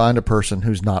 You find a person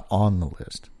who's not on the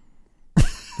list.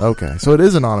 Okay, so it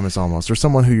is anonymous almost, or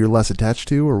someone who you're less attached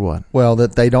to, or what? Well,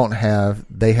 that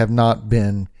they have not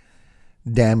been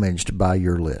damaged by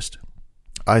your list.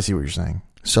 I see what you're saying.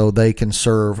 So they can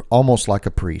serve almost like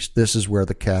a priest. This is where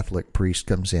the Catholic priest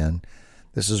comes in.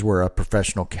 This is where a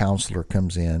professional counselor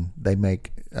comes in. They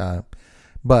make,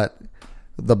 but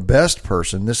the best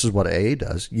person, this is what AA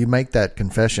does. You make that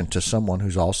confession to someone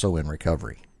who's also in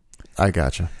recovery. I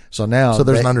gotcha. So now,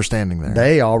 there's an understanding there.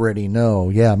 They already know.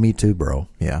 Yeah, me too, bro.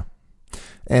 Yeah.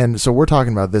 And so we're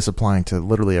talking about this applying to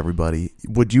literally everybody.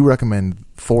 Would you recommend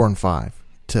 4 and 5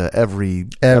 to every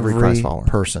Christ follower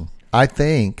person? I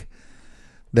think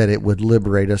that it would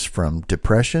liberate us from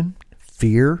depression,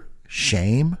 fear,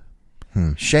 shame.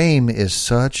 Shame is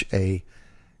such a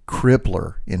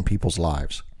crippler in people's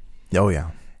lives. Oh,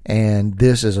 yeah. And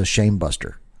this is a shame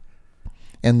buster.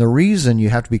 And the reason you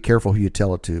have to be careful who you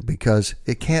tell it to, because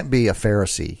it can't be a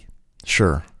Pharisee.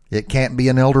 Sure. It can't be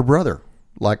an elder brother,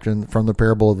 like from the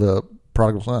parable of the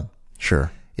prodigal son.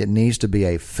 Sure. It needs to be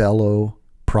a fellow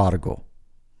prodigal.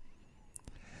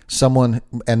 Someone,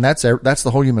 and that's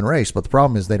the whole human race, but the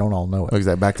problem is they don't all know it.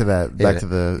 Exactly. Back to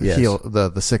the Yes.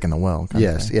 the sick and the well.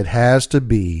 Yes, it has to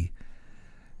be.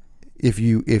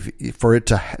 For it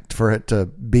to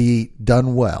be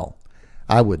done well,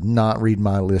 I would not read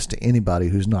my list to anybody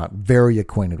who's not very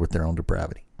acquainted with their own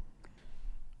depravity.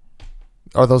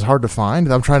 Are those hard to find?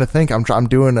 I'm trying to think. I'm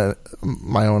doing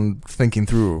my own thinking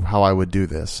through how I would do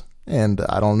this, and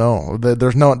I don't know.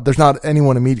 There's not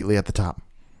anyone immediately at the top.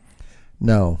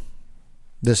 No,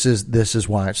 this is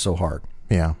why it's so hard.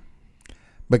 Yeah,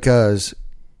 because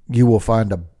you will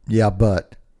find a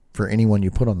but for anyone you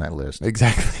put on that list.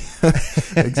 Exactly,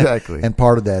 exactly. And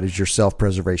part of that is your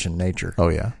self-preservation nature. Oh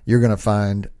yeah, you're going to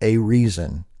find a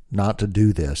reason not to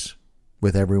do this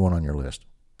with everyone on your list.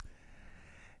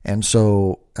 And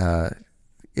so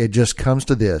it just comes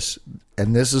to this,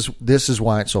 and this is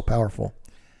why it's so powerful.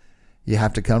 You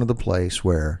have to come to the place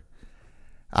where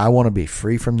I want to be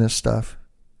free from this stuff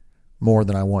more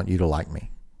than I want you to like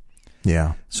me.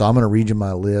 Yeah. So I'm going to read you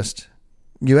my list.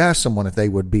 You ask someone if they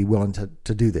would be willing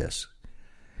to do this,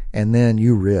 and then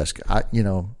you risk.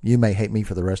 You may hate me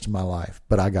for the rest of my life,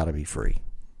 but I got to be free.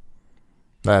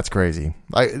 That's crazy.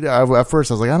 At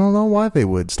first I was like, I don't know why they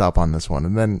would stop on this one,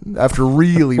 and then after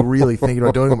really, really thinking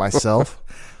about doing it myself,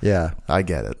 yeah, I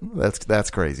get it.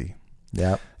 That's crazy.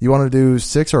 Yeah. You want to do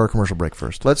 6 or a commercial break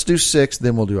first? Let's do 6,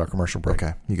 then we'll do our commercial break.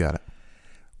 Okay, you got it.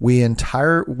 We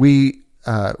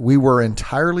were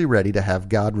entirely ready to have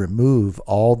God remove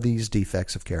all these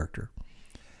defects of character.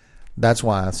 That's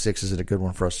why 6 is a good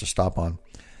one for us to stop on.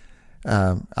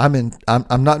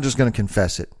 I'm not just going to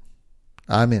confess it.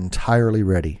 I'm entirely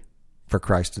ready for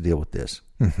Christ to deal with this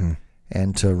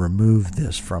and to remove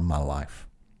this from my life.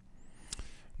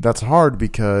 That's hard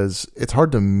because it's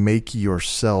hard to make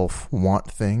yourself want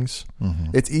things.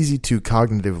 Mm-hmm. It's easy to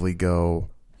cognitively go,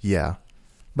 yeah,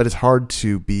 but it's hard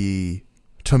to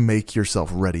make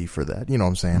yourself ready for that. You know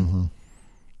what I'm saying?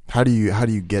 How do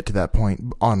you get to that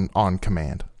point on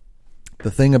command?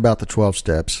 The thing about the 12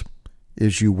 steps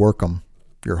is you work them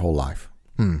your whole life.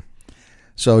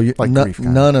 So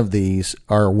none of these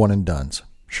are one and dones.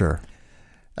 Sure.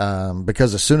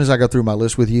 Because as soon as I go through my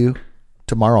list with you,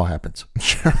 tomorrow happens.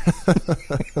 Sure.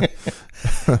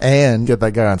 And get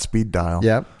that guy on speed dial.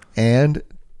 Yep. And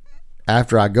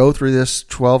after I go through this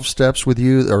 12 steps with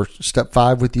you, or step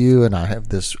 5 with you, and I have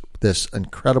this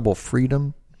incredible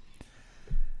freedom,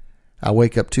 I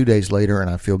wake up 2 days later and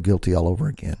I feel guilty all over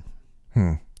again.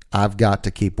 I've got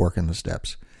to keep working the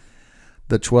steps.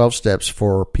 The 12 steps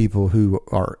for people who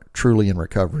are truly in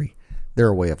recovery, they're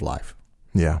a way of life.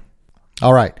 Yeah.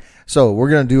 All right. So we're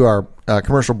going to do our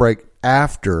commercial break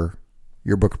after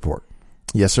your book report.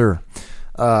 Yes, sir.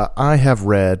 I have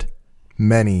read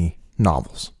many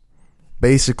novels.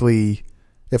 Basically,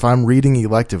 if I'm reading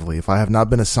electively, if I have not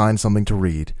been assigned something to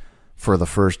read for the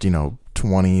first,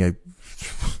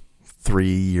 23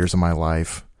 years of my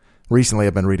life, recently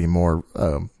I've been reading more,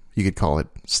 you could call it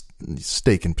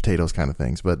steak and potatoes kind of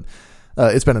things, but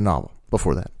it's been a novel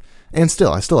before that. And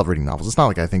I still love reading novels. It's not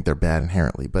like I think they're bad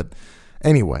inherently, but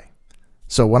anyway.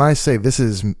 So when I say this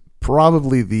is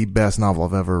probably the best novel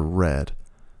I've ever read,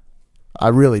 I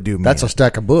really do mean That's a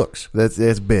stack of books.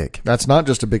 It's big. That's not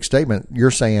just a big statement.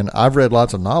 You're saying, I've read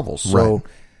lots of novels. So Right.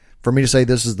 for me to say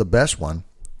this is the best one.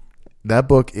 That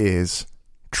book is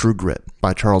True Grit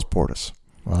by Charles Portis.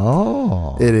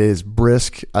 Oh. It is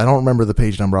brisk. I don't remember the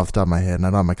page number off the top of my head, and I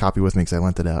don't have my copy with me because I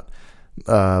lent it out.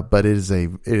 But it is a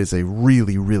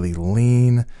really, really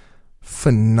lean,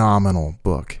 phenomenal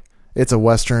book. It's a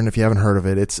Western, if you haven't heard of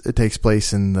it. It takes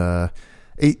place in the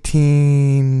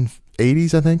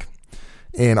 1880s, I think,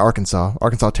 in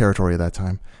Arkansas Territory at that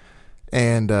time.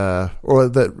 And I'll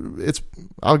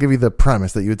give you the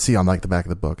premise that you would see on like the back of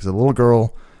the book. It's a little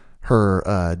girl.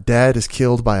 Her dad is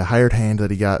killed by a hired hand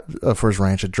that he got for his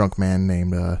ranch, a drunk man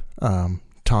named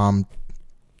Tom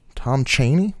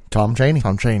Cheney. Tom Cheney.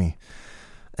 Tom Cheney.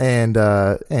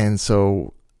 And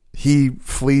so he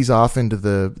flees off into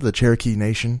the Cherokee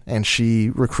Nation, and she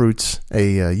recruits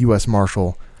a U.S.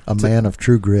 Marshal, A man of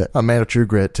true grit,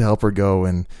 to help her go,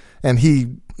 and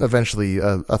he eventually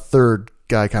a third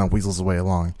guy kind of weasels away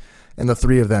along, and the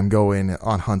three of them go in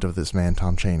on hunt of this man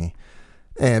Tom Cheney,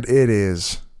 and it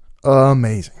is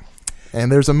amazing.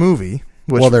 And there's a movie.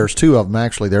 There's two of them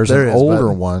actually. There's an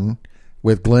older one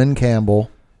with Glenn Campbell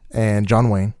and John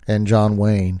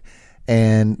Wayne.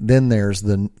 And then there's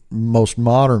the most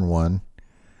modern one,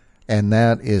 and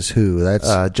that is who?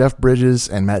 That's Jeff Bridges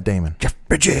and Matt Damon. Jeff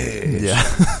Bridges. Yeah.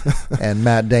 And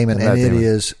Matt Damon. And it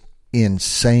is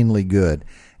insanely good.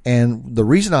 And the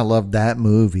reason I love that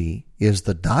movie is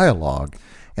the dialogue.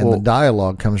 And the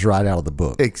dialogue comes right out of the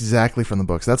book. Exactly from the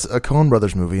books. That's a Coen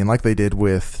Brothers movie, and like they did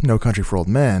with No Country for Old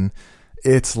Men,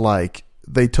 it's like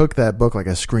they took that book like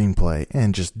a screenplay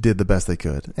and just did the best they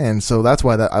could. And so that's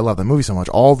why I love that movie so much.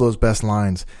 All those best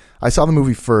lines. I saw the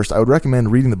movie first. I would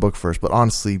recommend reading the book first, but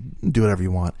honestly, do whatever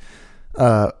you want.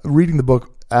 Reading the book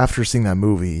after seeing that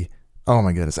movie, oh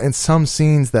my goodness. And some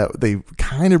scenes that they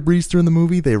kind of breeze through in the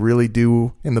movie, they really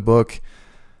do in the book.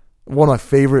 One of my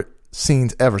favorite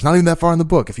scenes ever. It's not even that far in the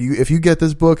book. If you get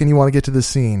this book and you want to get to this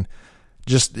scene,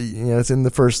 just, it's in the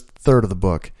first third of the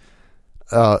book.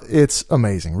 It's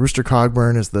amazing. Rooster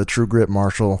Cogburn is the True Grit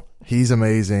Marshal. He's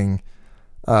amazing.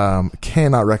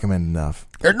 Cannot recommend enough.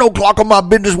 There's no clock on my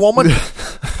business, woman.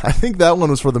 I think that one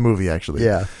was for the movie, actually.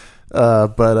 Yeah.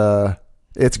 But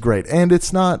it's great. And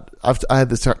it's not, I had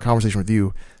this conversation with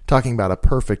you talking about a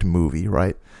perfect movie,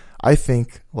 right? I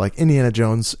think like Indiana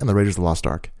Jones and the Raiders of the Lost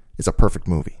Ark is a perfect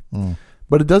movie.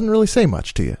 But it doesn't really say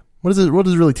much to you. What does it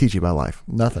really teach you about life?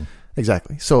 Nothing.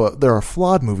 Exactly. So there are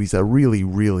flawed movies that really,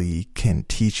 really can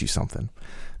teach you something.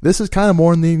 This is kind of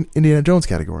more in the Indiana Jones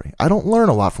category. I don't learn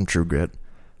a lot from True Grit,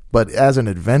 but as an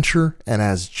adventure and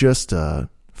as just a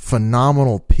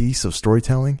phenomenal piece of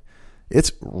storytelling,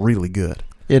 it's really good.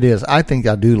 It is. I think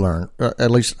I do learn.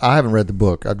 At least I haven't read the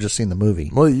book. I've just seen the movie.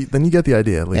 Well, then you get the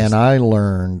idea at least. And I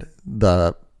learned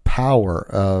the power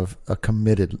of a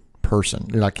committed person.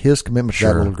 Like his commitment to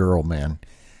that little girl, man.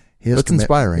 It's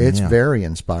inspiring. It's very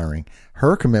inspiring.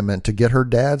 Her commitment to get her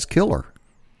dad's killer.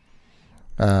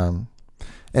 And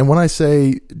when I say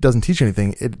it doesn't teach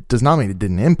anything, it does not mean it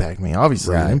didn't impact me.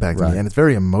 Obviously, it impacted me, and it's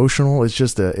very emotional. It's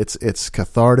just it's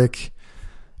cathartic.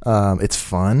 It's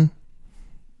fun.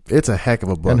 It's a heck of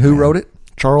a book. And who wrote it?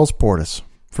 Charles Portis.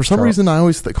 For some reason, I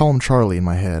always call him Charlie in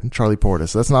my head. Charlie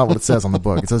Portis. That's not what it says on the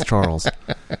book. It says Charles.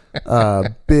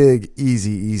 Big,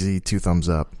 easy 2 thumbs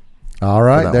up. All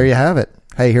right, there you have it.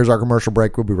 Hey, here's our commercial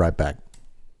break. We'll be right back.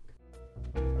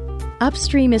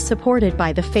 Upstream is supported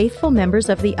by the faithful members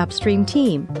of the Upstream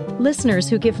team, listeners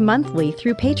who give monthly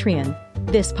through Patreon.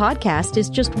 This podcast is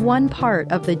just one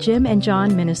part of the Jim and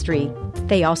John ministry.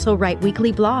 They also write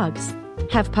weekly blogs,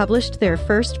 have published their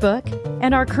first book,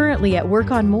 and are currently at work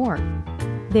on more.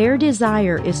 Their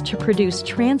desire is to produce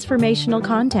transformational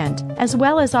content, as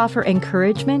well as offer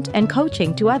encouragement and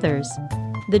coaching to others.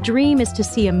 The dream is to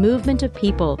see a movement of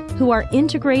people who are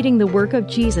integrating the work of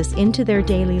Jesus into their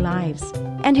daily lives,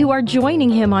 and who are joining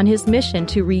him on his mission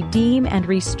to redeem and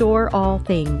restore all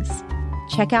things.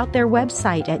 Check out their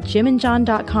website at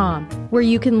jimandjohn.com, where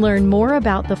you can learn more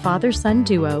about the father-son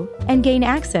duo and gain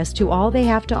access to all they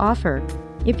have to offer.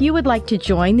 If you would like to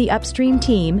join the Upstream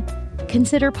team,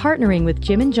 consider partnering with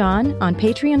Jim and John on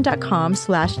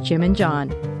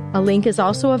patreon.com/jimandjohn. A link is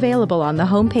also available on the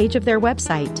homepage of their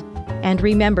website. And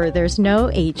remember, there's no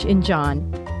H in John.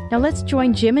 Now let's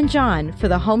join Jim and John for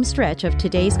the home stretch of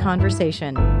today's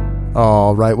conversation.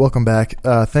 All right, welcome back.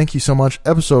 Thank you so much.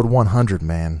 Episode 100,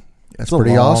 man. That's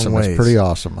pretty awesome. That's pretty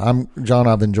awesome. John,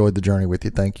 I've enjoyed the journey with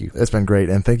you. Thank you. It's been great,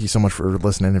 and thank you so much for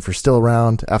listening. If you're still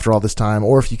around after all this time,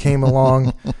 or if you came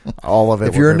along, all of it.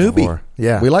 If you're a newbie,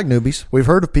 yeah, we like newbies. We've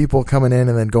heard of people coming in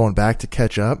and then going back to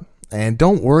catch up, and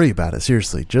don't worry about it.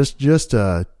 Seriously, just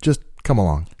come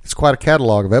along. It's quite a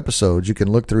catalog of episodes. You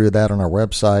can look through that on our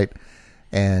website,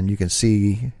 and you can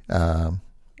see,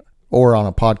 or on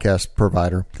a podcast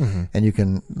provider, and you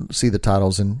can see the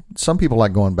titles. And some people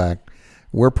like going back.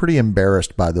 We're pretty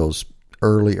embarrassed by those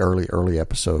early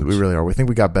episodes. We really are. We think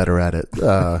we got better at it.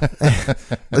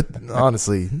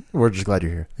 Honestly, we're just glad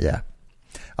you're here. Yeah.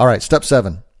 All right. Step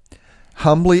 7.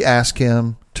 Humbly ask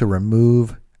him to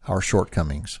remove our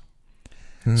shortcomings.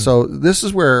 So this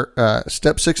is where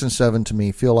step 6 and 7 to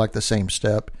me feel like the same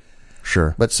step.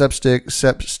 Sure. But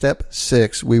step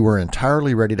 6, we were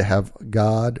entirely ready to have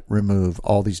God remove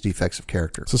all these defects of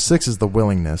character. So 6 is the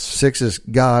willingness. 6 is,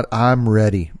 God, I'm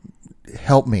ready.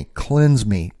 Help me, cleanse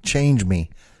me, change me,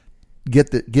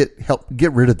 get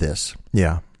rid of this.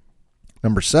 Yeah.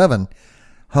 Number 7,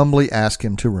 humbly ask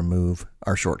him to remove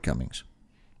our shortcomings.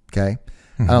 Okay.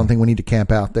 I don't think we need to camp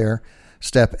out there.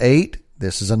 Step 8,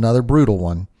 this is another brutal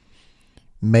one.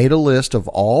 Made a list of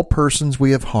all persons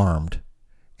we have harmed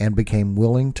and became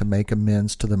willing to make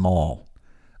amends to them all,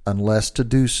 unless to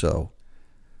do so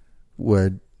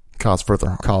would cause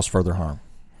further harm.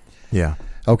 Yeah.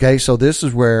 Okay, so this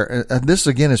is where, this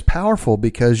again is powerful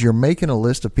because you're making a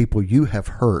list of people you have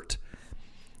hurt,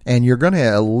 and you're going to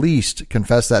at least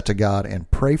confess that to God and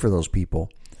pray for those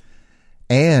people,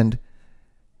 and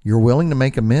you're willing to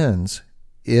make amends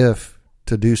if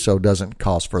to do so doesn't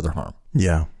cause further harm.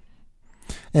 Yeah.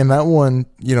 And that one,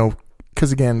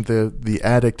 because again, the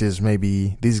addict is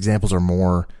maybe, these examples are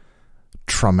more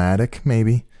traumatic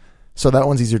maybe. So that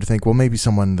one's easier to think, well, maybe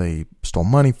someone they stole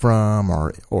money from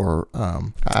or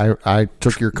I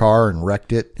took your car and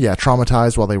wrecked it. Yeah,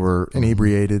 traumatized while they were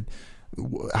inebriated.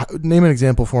 Name an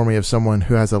example for me of someone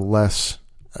who has a less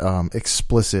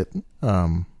explicit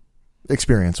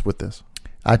experience with this.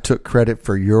 I took credit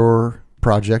for your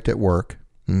project at work,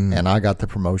 and I got the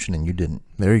promotion and you didn't.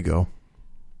 There you go.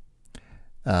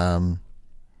 So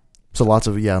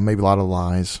maybe a lot of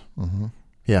lies.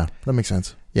 Yeah, that makes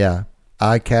sense. Yeah.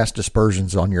 I cast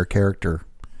aspersions on your character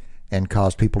and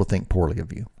caused people to think poorly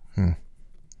of you.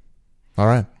 All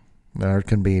right. There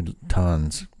can be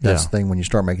tons. That's the thing. When you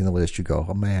start making the list, you go,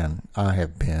 oh, man, I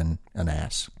have been an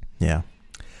ass. Yeah.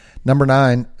 Number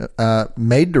 9,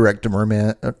 made direct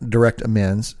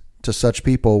amends to such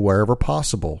people wherever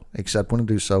possible, except when to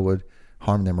do so would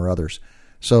harm them or others.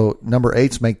 So number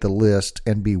 8's make the list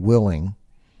and be willing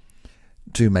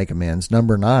to make amends.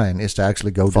 Number 9 is to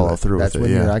actually go follow through. That's with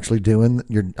when it, you're actually doing.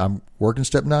 I'm working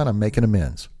step 9. I'm making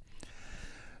amends.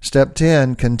 Step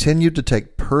 10: continued to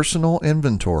take personal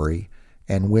inventory,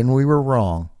 and when we were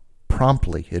wrong,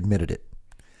 promptly admitted it.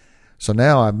 So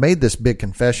now I've made this big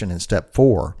confession in step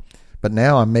 4, but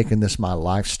now I'm making this my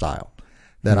lifestyle.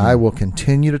 That I will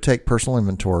continue to take personal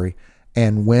inventory,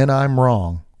 and when I'm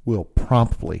wrong, will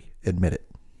promptly admit it.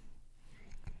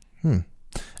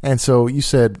 And so you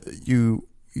said you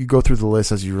go through the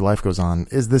list as your life goes on.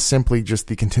 Is this simply just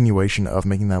the continuation of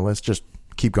making that list? Just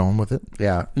keep going with it?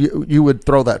 Yeah. You would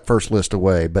throw that first list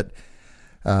away, but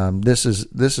this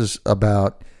is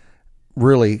about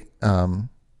really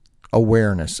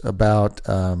awareness, about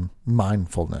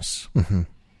mindfulness.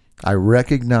 I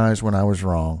recognize when I was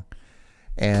wrong,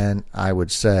 and I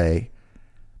would say,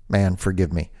 man,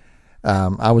 forgive me.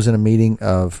 I was in a meeting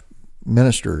of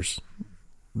ministers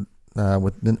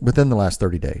within the last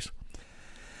 30 days.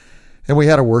 And we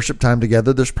had a worship time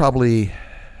together. There's probably,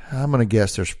 I'm going to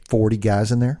guess there's 40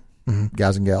 guys in there,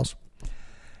 guys and gals.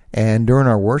 And during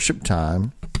our worship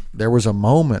time, there was a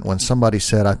moment when somebody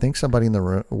said, I think somebody in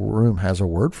the room has a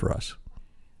word for us.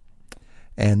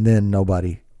 And then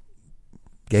nobody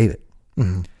gave it.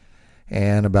 Mm-hmm.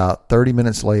 And about 30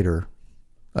 minutes later,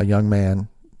 a young man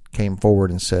came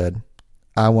forward and said,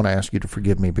 I want to ask you to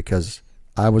forgive me because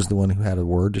I was the one who had a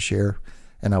word to share,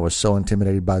 and I was so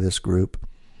intimidated by this group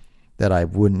that I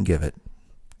wouldn't give it.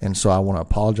 And so I want to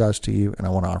apologize to you, and I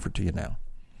want to offer it to you now.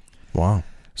 Wow.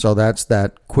 So that's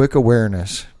that quick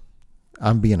awareness.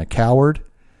 I'm being a coward.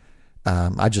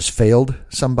 I just failed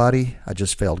somebody. I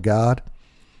just failed God.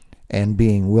 And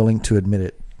being willing to admit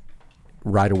it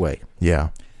right away. Yeah.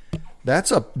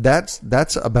 That's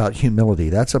about humility.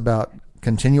 That's about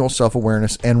continual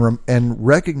self-awareness and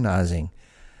recognizing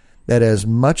that as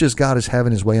much as God is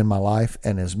having his way in my life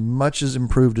and as much as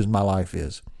improved as my life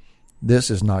is,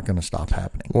 this is not going to stop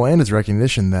happening. Well, and it's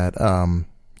recognition that, the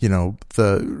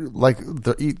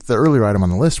earlier item on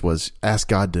the list was ask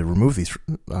God to remove these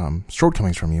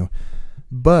shortcomings from you.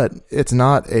 But it's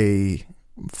not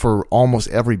for almost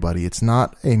everybody, it's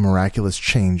not a miraculous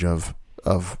change of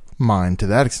mind to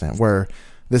that extent, where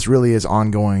this really is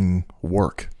ongoing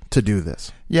work to do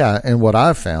this. Yeah, and what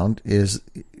I've found is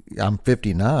I'm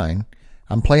 59,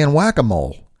 I'm playing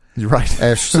whack-a-mole. Right.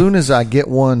 As soon as I get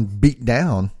one beat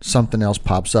down, something else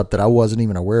pops up that I wasn't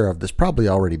even aware of that's probably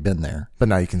already been there. But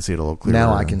now you can see it a little clearer.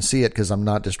 Now I can see it because I'm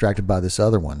not distracted by this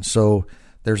other one. So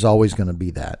there's always going to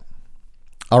be that.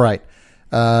 All right.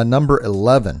 Number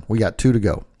 11. We got 2 to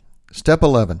go. Step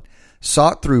 11.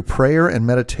 Sought through prayer and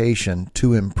meditation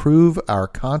to improve our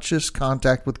conscious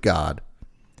contact with God,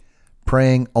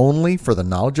 praying only for the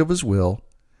knowledge of his will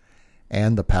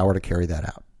and the power to carry that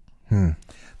out.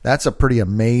 That's a pretty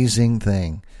amazing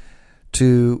thing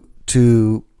to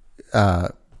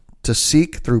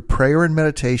seek through prayer and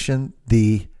meditation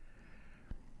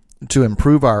to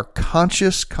improve our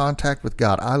conscious contact with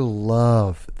God. I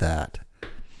love that.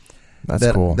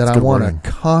 That's cool. That I want to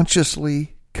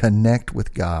consciously connect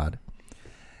with God,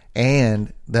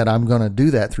 and that I'm going to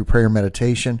do that through prayer and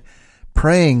meditation,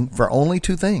 praying for only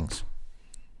 2 things.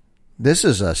 This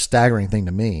is a staggering thing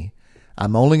to me.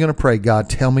 I'm only going to pray, God,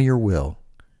 tell me your will,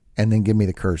 and then give me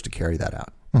the courage to carry that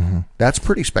out. Mm-hmm. That's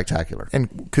pretty spectacular.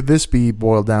 And could this be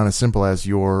boiled down as simple as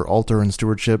your altar and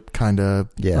stewardship kind of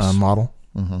model?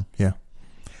 Mm-hmm. Yeah.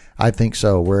 I think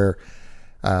so. Where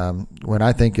when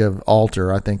I think of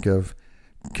altar, I think of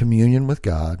communion with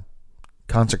God,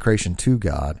 consecration to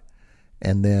God,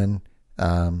 and then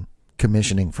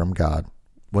commissioning from God,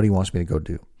 what he wants me to go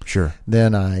do. Sure.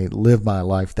 Then I live my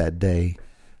life that day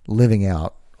living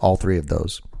out all 3 of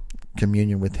those.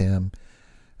 Communion with him,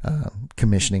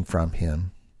 commissioning from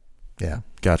him. Yeah.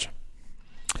 Gotcha.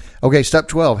 Okay, step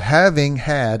 12. Having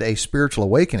had a spiritual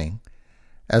awakening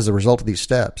as a result of these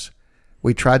steps,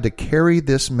 we tried to carry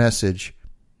this message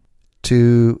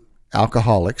to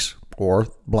alcoholics or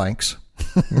blanks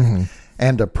mm-hmm.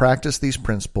 and to practice these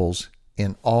principles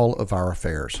in all of our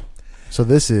affairs. So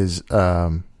this is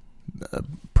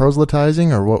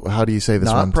proselytizing, or what? How do you say this?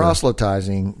 Not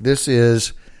proselytizing. This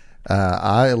is,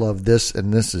 I love this,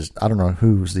 and this is, I don't know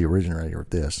who's the originator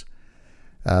of this.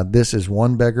 This is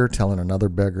one beggar telling another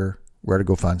beggar where to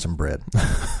go find some bread.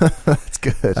 That's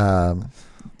good.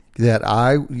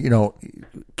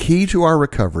 Key to our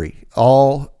recovery,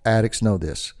 all addicts know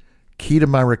this. Key to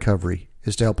my recovery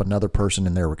is to help another person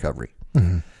in their recovery.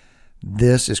 Mm-hmm.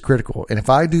 This is critical. And if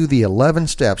I do the 11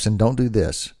 steps and don't do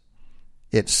this,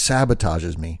 it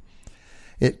sabotages me.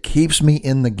 It keeps me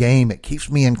in the game. It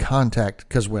keeps me in contact,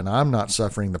 because when I'm not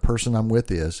suffering, the person I'm with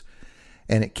is,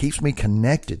 and it keeps me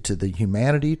connected to the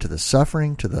humanity, to the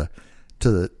suffering, to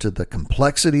the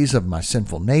complexities of my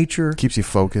sinful nature. Keeps you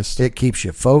focused. It keeps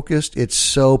you focused. It's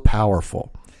so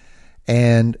powerful.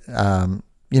 And,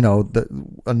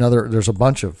 there's a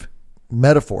bunch of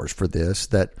metaphors for this,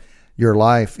 that your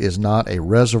life is not a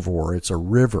reservoir, it's a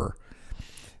river.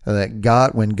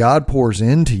 That when God pours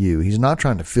into you, he's not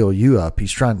trying to fill you up.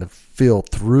 He's trying to fill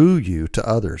through you to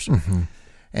others. Mm-hmm.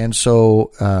 And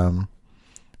so,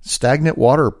 stagnant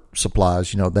water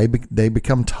supplies, they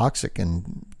become toxic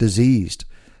and diseased.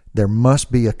 There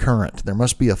must be a current. There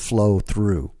must be a flow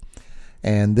through.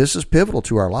 And this is pivotal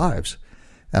to our lives.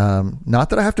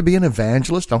 Not that I have to be an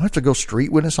evangelist. I don't have to go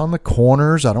street witness on the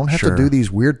corners. I don't have to do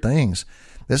these weird things.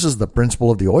 This is the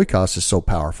principle of the oikos is so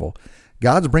powerful.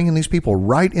 God's bringing these people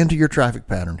right into your traffic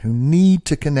pattern who need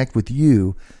to connect with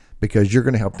you, because you're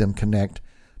going to help them connect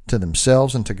to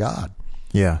themselves and to God.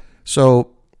 Yeah.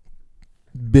 So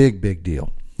big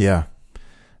deal. Yeah.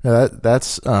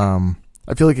 That's, I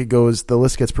feel like the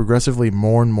list gets progressively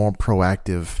more and more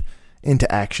proactive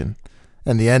into action.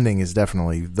 And the ending is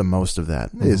definitely the most of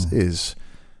that, is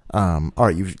all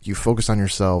right, you focus on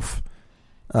yourself,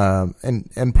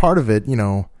 and part of it,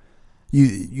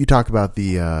 you talk about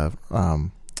the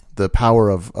power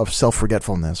of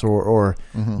self-forgetfulness or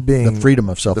being the freedom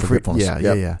of self-forgetfulness.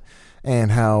 Yeah.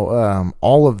 And how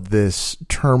all of this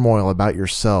turmoil about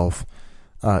yourself,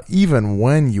 even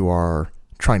when you are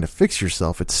trying to fix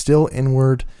yourself, it's still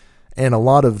inward. And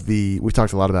we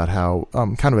talked a lot about how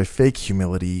kind of a fake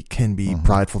humility can be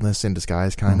pridefulness in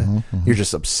disguise, kind of. You're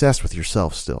just obsessed with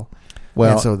yourself still.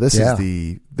 Well, and so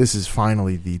this is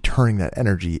finally the turning that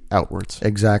energy outwards.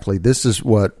 Exactly. This is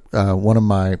what one of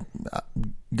my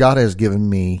God has given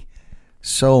me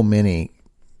so many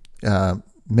men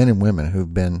and women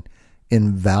who've been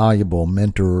invaluable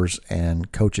mentors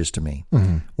and coaches to me.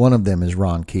 One of them is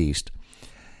Ron Keast,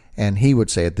 and he would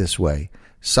say it this way: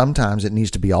 sometimes it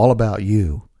needs to be all about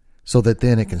you, so that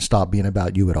then it can stop being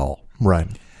about you at all. Right.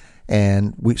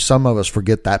 And some of us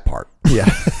forget that part.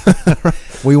 Yeah.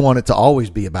 We want it to always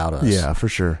be about us. Yeah, for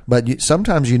sure. But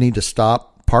sometimes you need to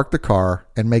stop, park the car,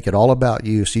 and make it all about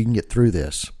you so you can get through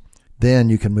this. Then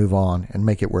you can move on and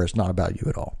make it where it's not about you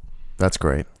at all. That's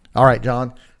great. All right,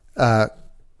 John.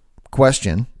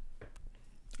 Question.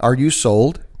 Are you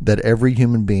sold that every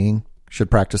human being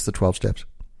should practice the 12 steps?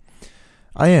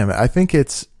 I am. I think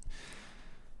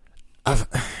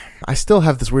I still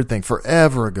have this weird thing.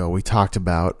 Forever ago, we talked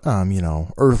about,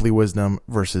 earthly wisdom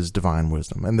versus divine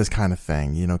wisdom and this kind of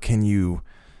thing. Can you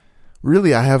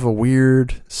really, I have a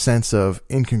weird sense of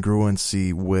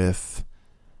incongruency with,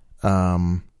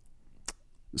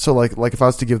 so like if I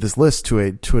was to give this list to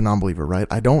a non-believer, right?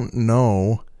 I don't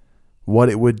know what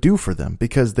it would do for them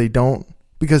because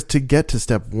to get to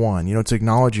step one, to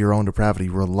acknowledge your own depravity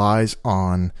relies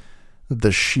on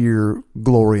the sheer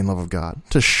glory and love of God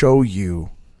to show you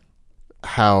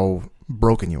how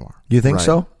broken you are. Do you think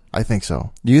so? I think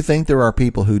so. Do you think there are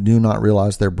people who do not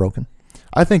realize they're broken?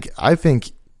 I don't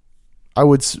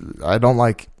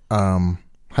like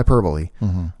hyperbole.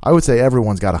 I would say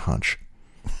everyone's got a hunch.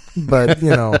 But,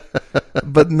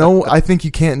 but no, I think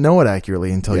you can't know it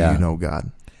accurately until you know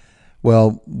God.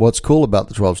 Well, what's cool about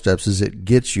the 12 steps is it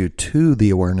gets you to the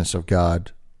awareness of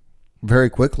God very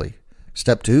quickly.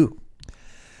 Step 2.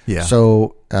 Yeah.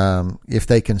 So if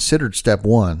they considered step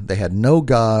 1, they had no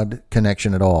God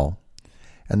connection at all,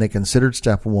 and they considered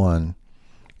step 1,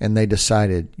 and they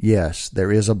decided, yes,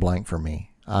 there is a blank for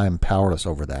me. I am powerless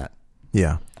over that.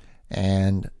 Yeah.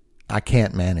 And I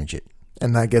can't manage it.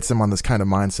 And that gets them on this kind of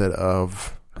mindset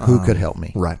of... who could help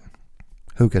me? Right.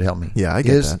 Who could help me? Yeah, I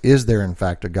get that. Is there, in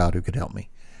fact, a God who could help me?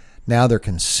 Now they're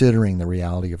considering the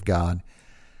reality of God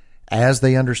as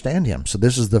they understand Him. So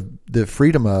this is the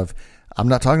freedom of... I'm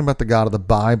not talking about the God of the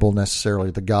Bible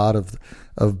necessarily, the God of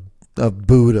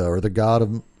Buddha or the God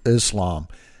of Islam.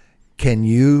 Can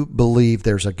you believe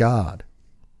there's a God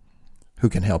who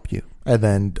can help you? And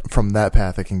then from that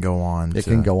path, it can go on. It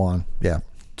can go on, yeah.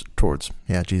 Towards,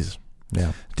 Jesus.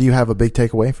 Yeah. Do you have a big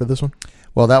takeaway for this one?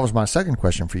 Well, that was my second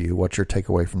question for you. What's your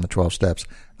takeaway from the 12 steps?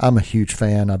 I'm a huge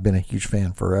fan. I've been a huge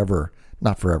fan forever.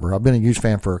 Not forever. I've been a huge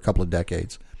fan for a couple of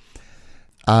decades.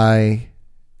 To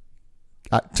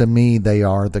me, they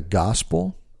are the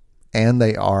gospel and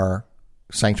they are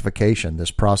sanctification,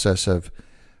 this process of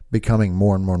becoming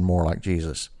more and more and more like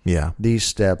Jesus. Yeah. These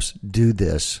steps do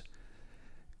this.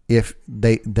 If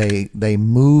they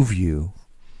move you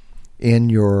in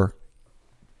your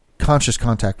conscious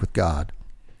contact with God,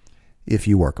 if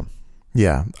you work them.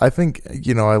 Yeah. I think,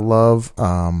 I love,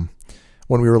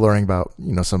 when we were learning about,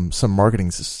 some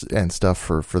marketing and stuff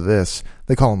for this,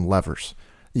 they call them levers.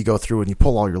 You go through and you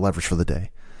pull all your levers for the day.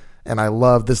 And I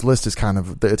love this list is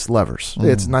it's levers.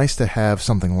 It's nice to have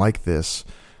something like this,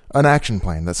 an action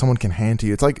plan that someone can hand to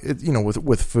you. It's like,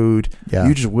 with food,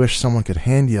 you just wish someone could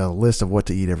hand you a list of what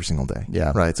to eat every single day.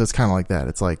 Yeah. Right. So it's kind of like that.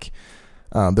 It's like,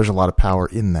 there's a lot of power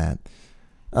in that.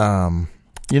 And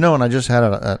I just had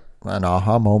an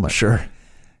aha moment. Sure.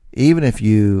 Even if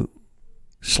you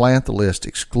slant the list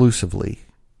exclusively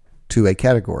to a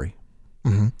category,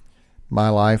 my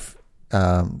life,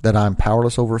 that I'm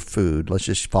powerless over food. Let's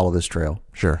just follow this trail.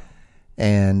 Sure.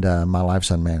 And my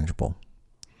life's unmanageable.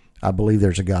 I believe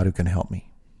there's a God who can help me.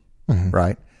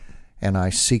 Right? And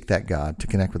I seek that God, to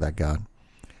connect with that God.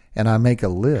 And I make a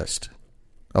list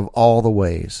of all the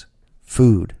ways.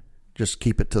 Food. Just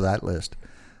keep it to that list.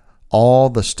 All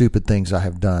the stupid things I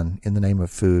have done in the name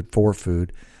of food, for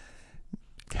food.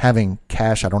 Having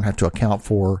cash I don't have to account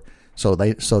for. So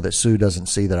that Sue doesn't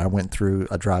see that I went through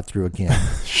a drive-through again.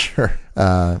 Sure.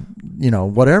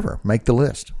 Whatever. Make the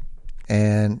list.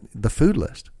 And the food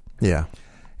list. Yeah.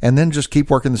 And then just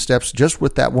keep working the steps just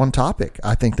with that one topic.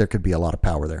 I think there could be a lot of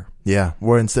power there. Yeah.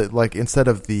 Where instead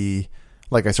of the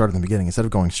like I started in the beginning, instead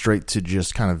of going straight to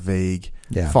just kind of vague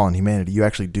fallen humanity, you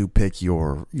actually do pick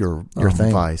your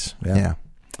thing. vice.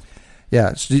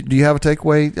 Yeah. So do you have a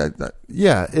takeaway?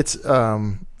 Yeah,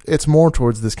 it's more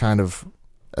towards this kind of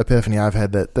epiphany I've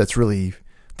had that's really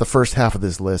the first half of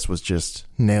this list was just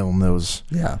nailing those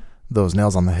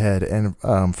nails on the head. And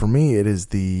for me, it is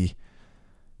the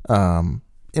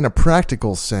in a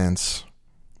practical sense,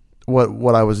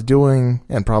 what I was doing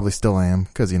and probably still am,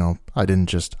 because I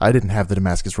didn't have the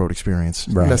Damascus Road experience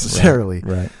necessarily,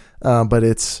 right. But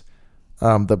it's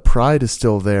the pride is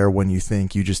still there when you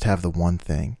think you just have the one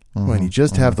thing. When you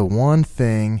just have the one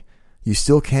thing, you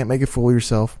still can't make a fool of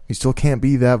yourself. You still can't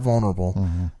be that vulnerable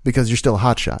because you're still a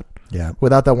hotshot. Yeah.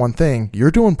 Without that one thing,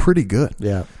 you're doing pretty good.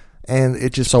 Yeah. And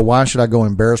it just... So why should I go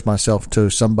embarrass myself to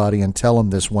somebody and tell them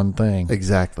this one thing?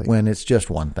 Exactly. When it's just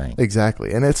one thing.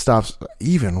 Exactly. And it stops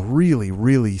even really,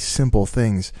 really simple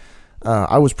things.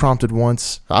 I was prompted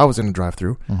once, I was in a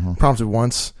drive-thru, prompted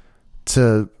once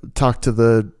to talk to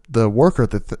the worker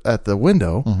at the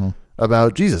window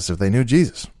about Jesus, if they knew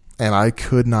Jesus. And I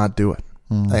could not do it.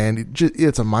 And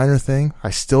it's a minor thing. I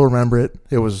still remember it.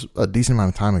 It was a decent amount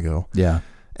of time ago. Yeah.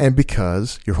 And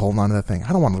because you're holding on to that thing,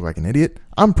 I don't want to look like an idiot.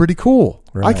 I'm pretty cool.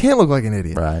 Right. I can't look like an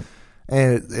idiot. Right.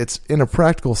 And it's in a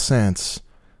practical sense,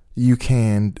 you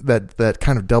can, that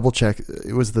kind of double check.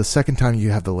 It was the second time you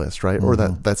have the list, right? Or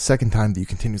that second time that you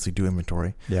continuously do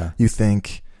inventory. Yeah. You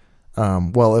think,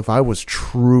 well, if I was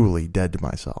truly dead to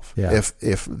myself,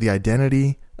 if the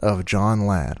identity of John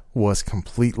Ladd was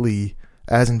completely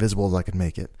as invisible as I could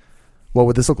make it, what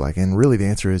would this look like? And really the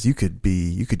answer is you could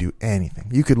do anything.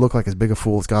 You could look like as big a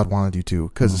fool as God wanted you to,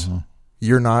 because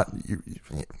you're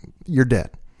dead.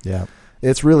 Yeah.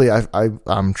 It's really,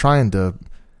 I'm trying to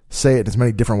say it in as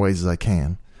many different ways as I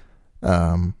can.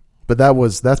 But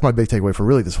that's my big takeaway for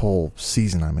really this whole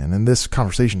season I'm in. And this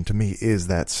conversation to me is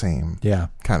that same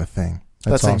kind of thing.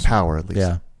 That same power, at least.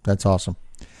 Yeah. That's awesome.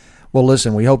 Well,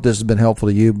 listen, we hope this has been helpful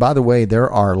to you. By the way, there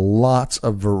are lots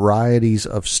of varieties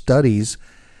of studies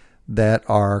that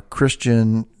are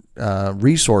Christian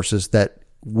resources that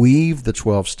weave the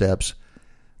 12 steps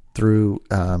through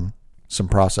some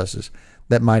processes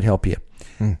that might help you.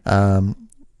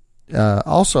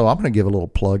 Also, I'm going to give a little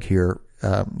plug here.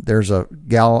 There's a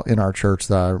gal in our church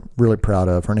that I'm really proud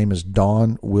of. Her name is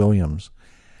Dawn Williams.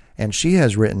 And she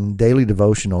has written daily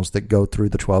devotionals that go through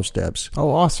the 12 steps.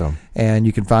 Oh, awesome. And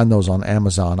you can find those on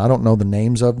Amazon. I don't know the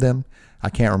names of them. I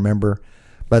can't remember.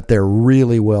 But they're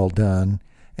really well done.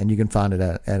 And you can find it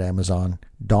at Amazon.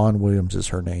 Dawn Williams is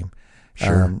her name.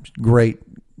 Sure. Great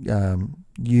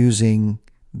using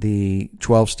the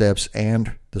 12 steps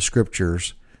and the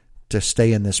scriptures to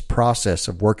stay in this process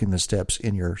of working the steps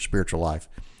in your spiritual life.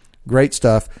 Great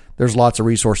stuff. There's lots of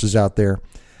resources out there.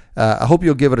 I hope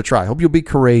you'll give it a try. I hope you'll be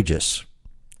courageous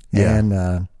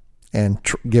and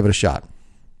give it a shot.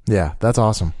 Yeah, that's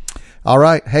awesome. All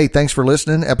right. Hey, thanks for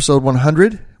listening. Episode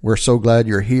 100. We're so glad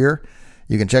you're here.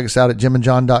 You can check us out at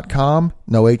jimandjohn.com.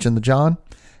 No H in the John.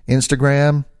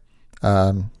 Instagram.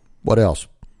 What else?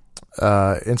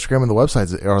 Instagram and the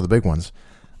websites are the big ones.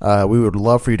 We would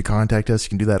love for you to contact us. You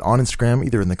can do that on Instagram,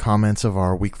 either in the comments of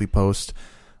our weekly post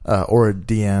or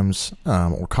DMs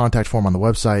or contact form on the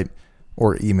website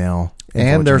or email.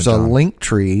 And there's a link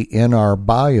tree in our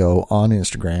bio on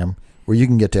Instagram where you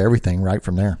can get to everything right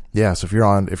from there. Yeah, so if you're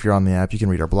on the app, you can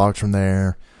read our blogs from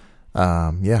there.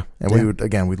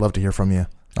 We'd love to hear from you.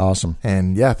 Awesome.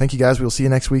 And thank you guys. We'll see you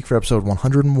next week for episode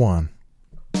 101.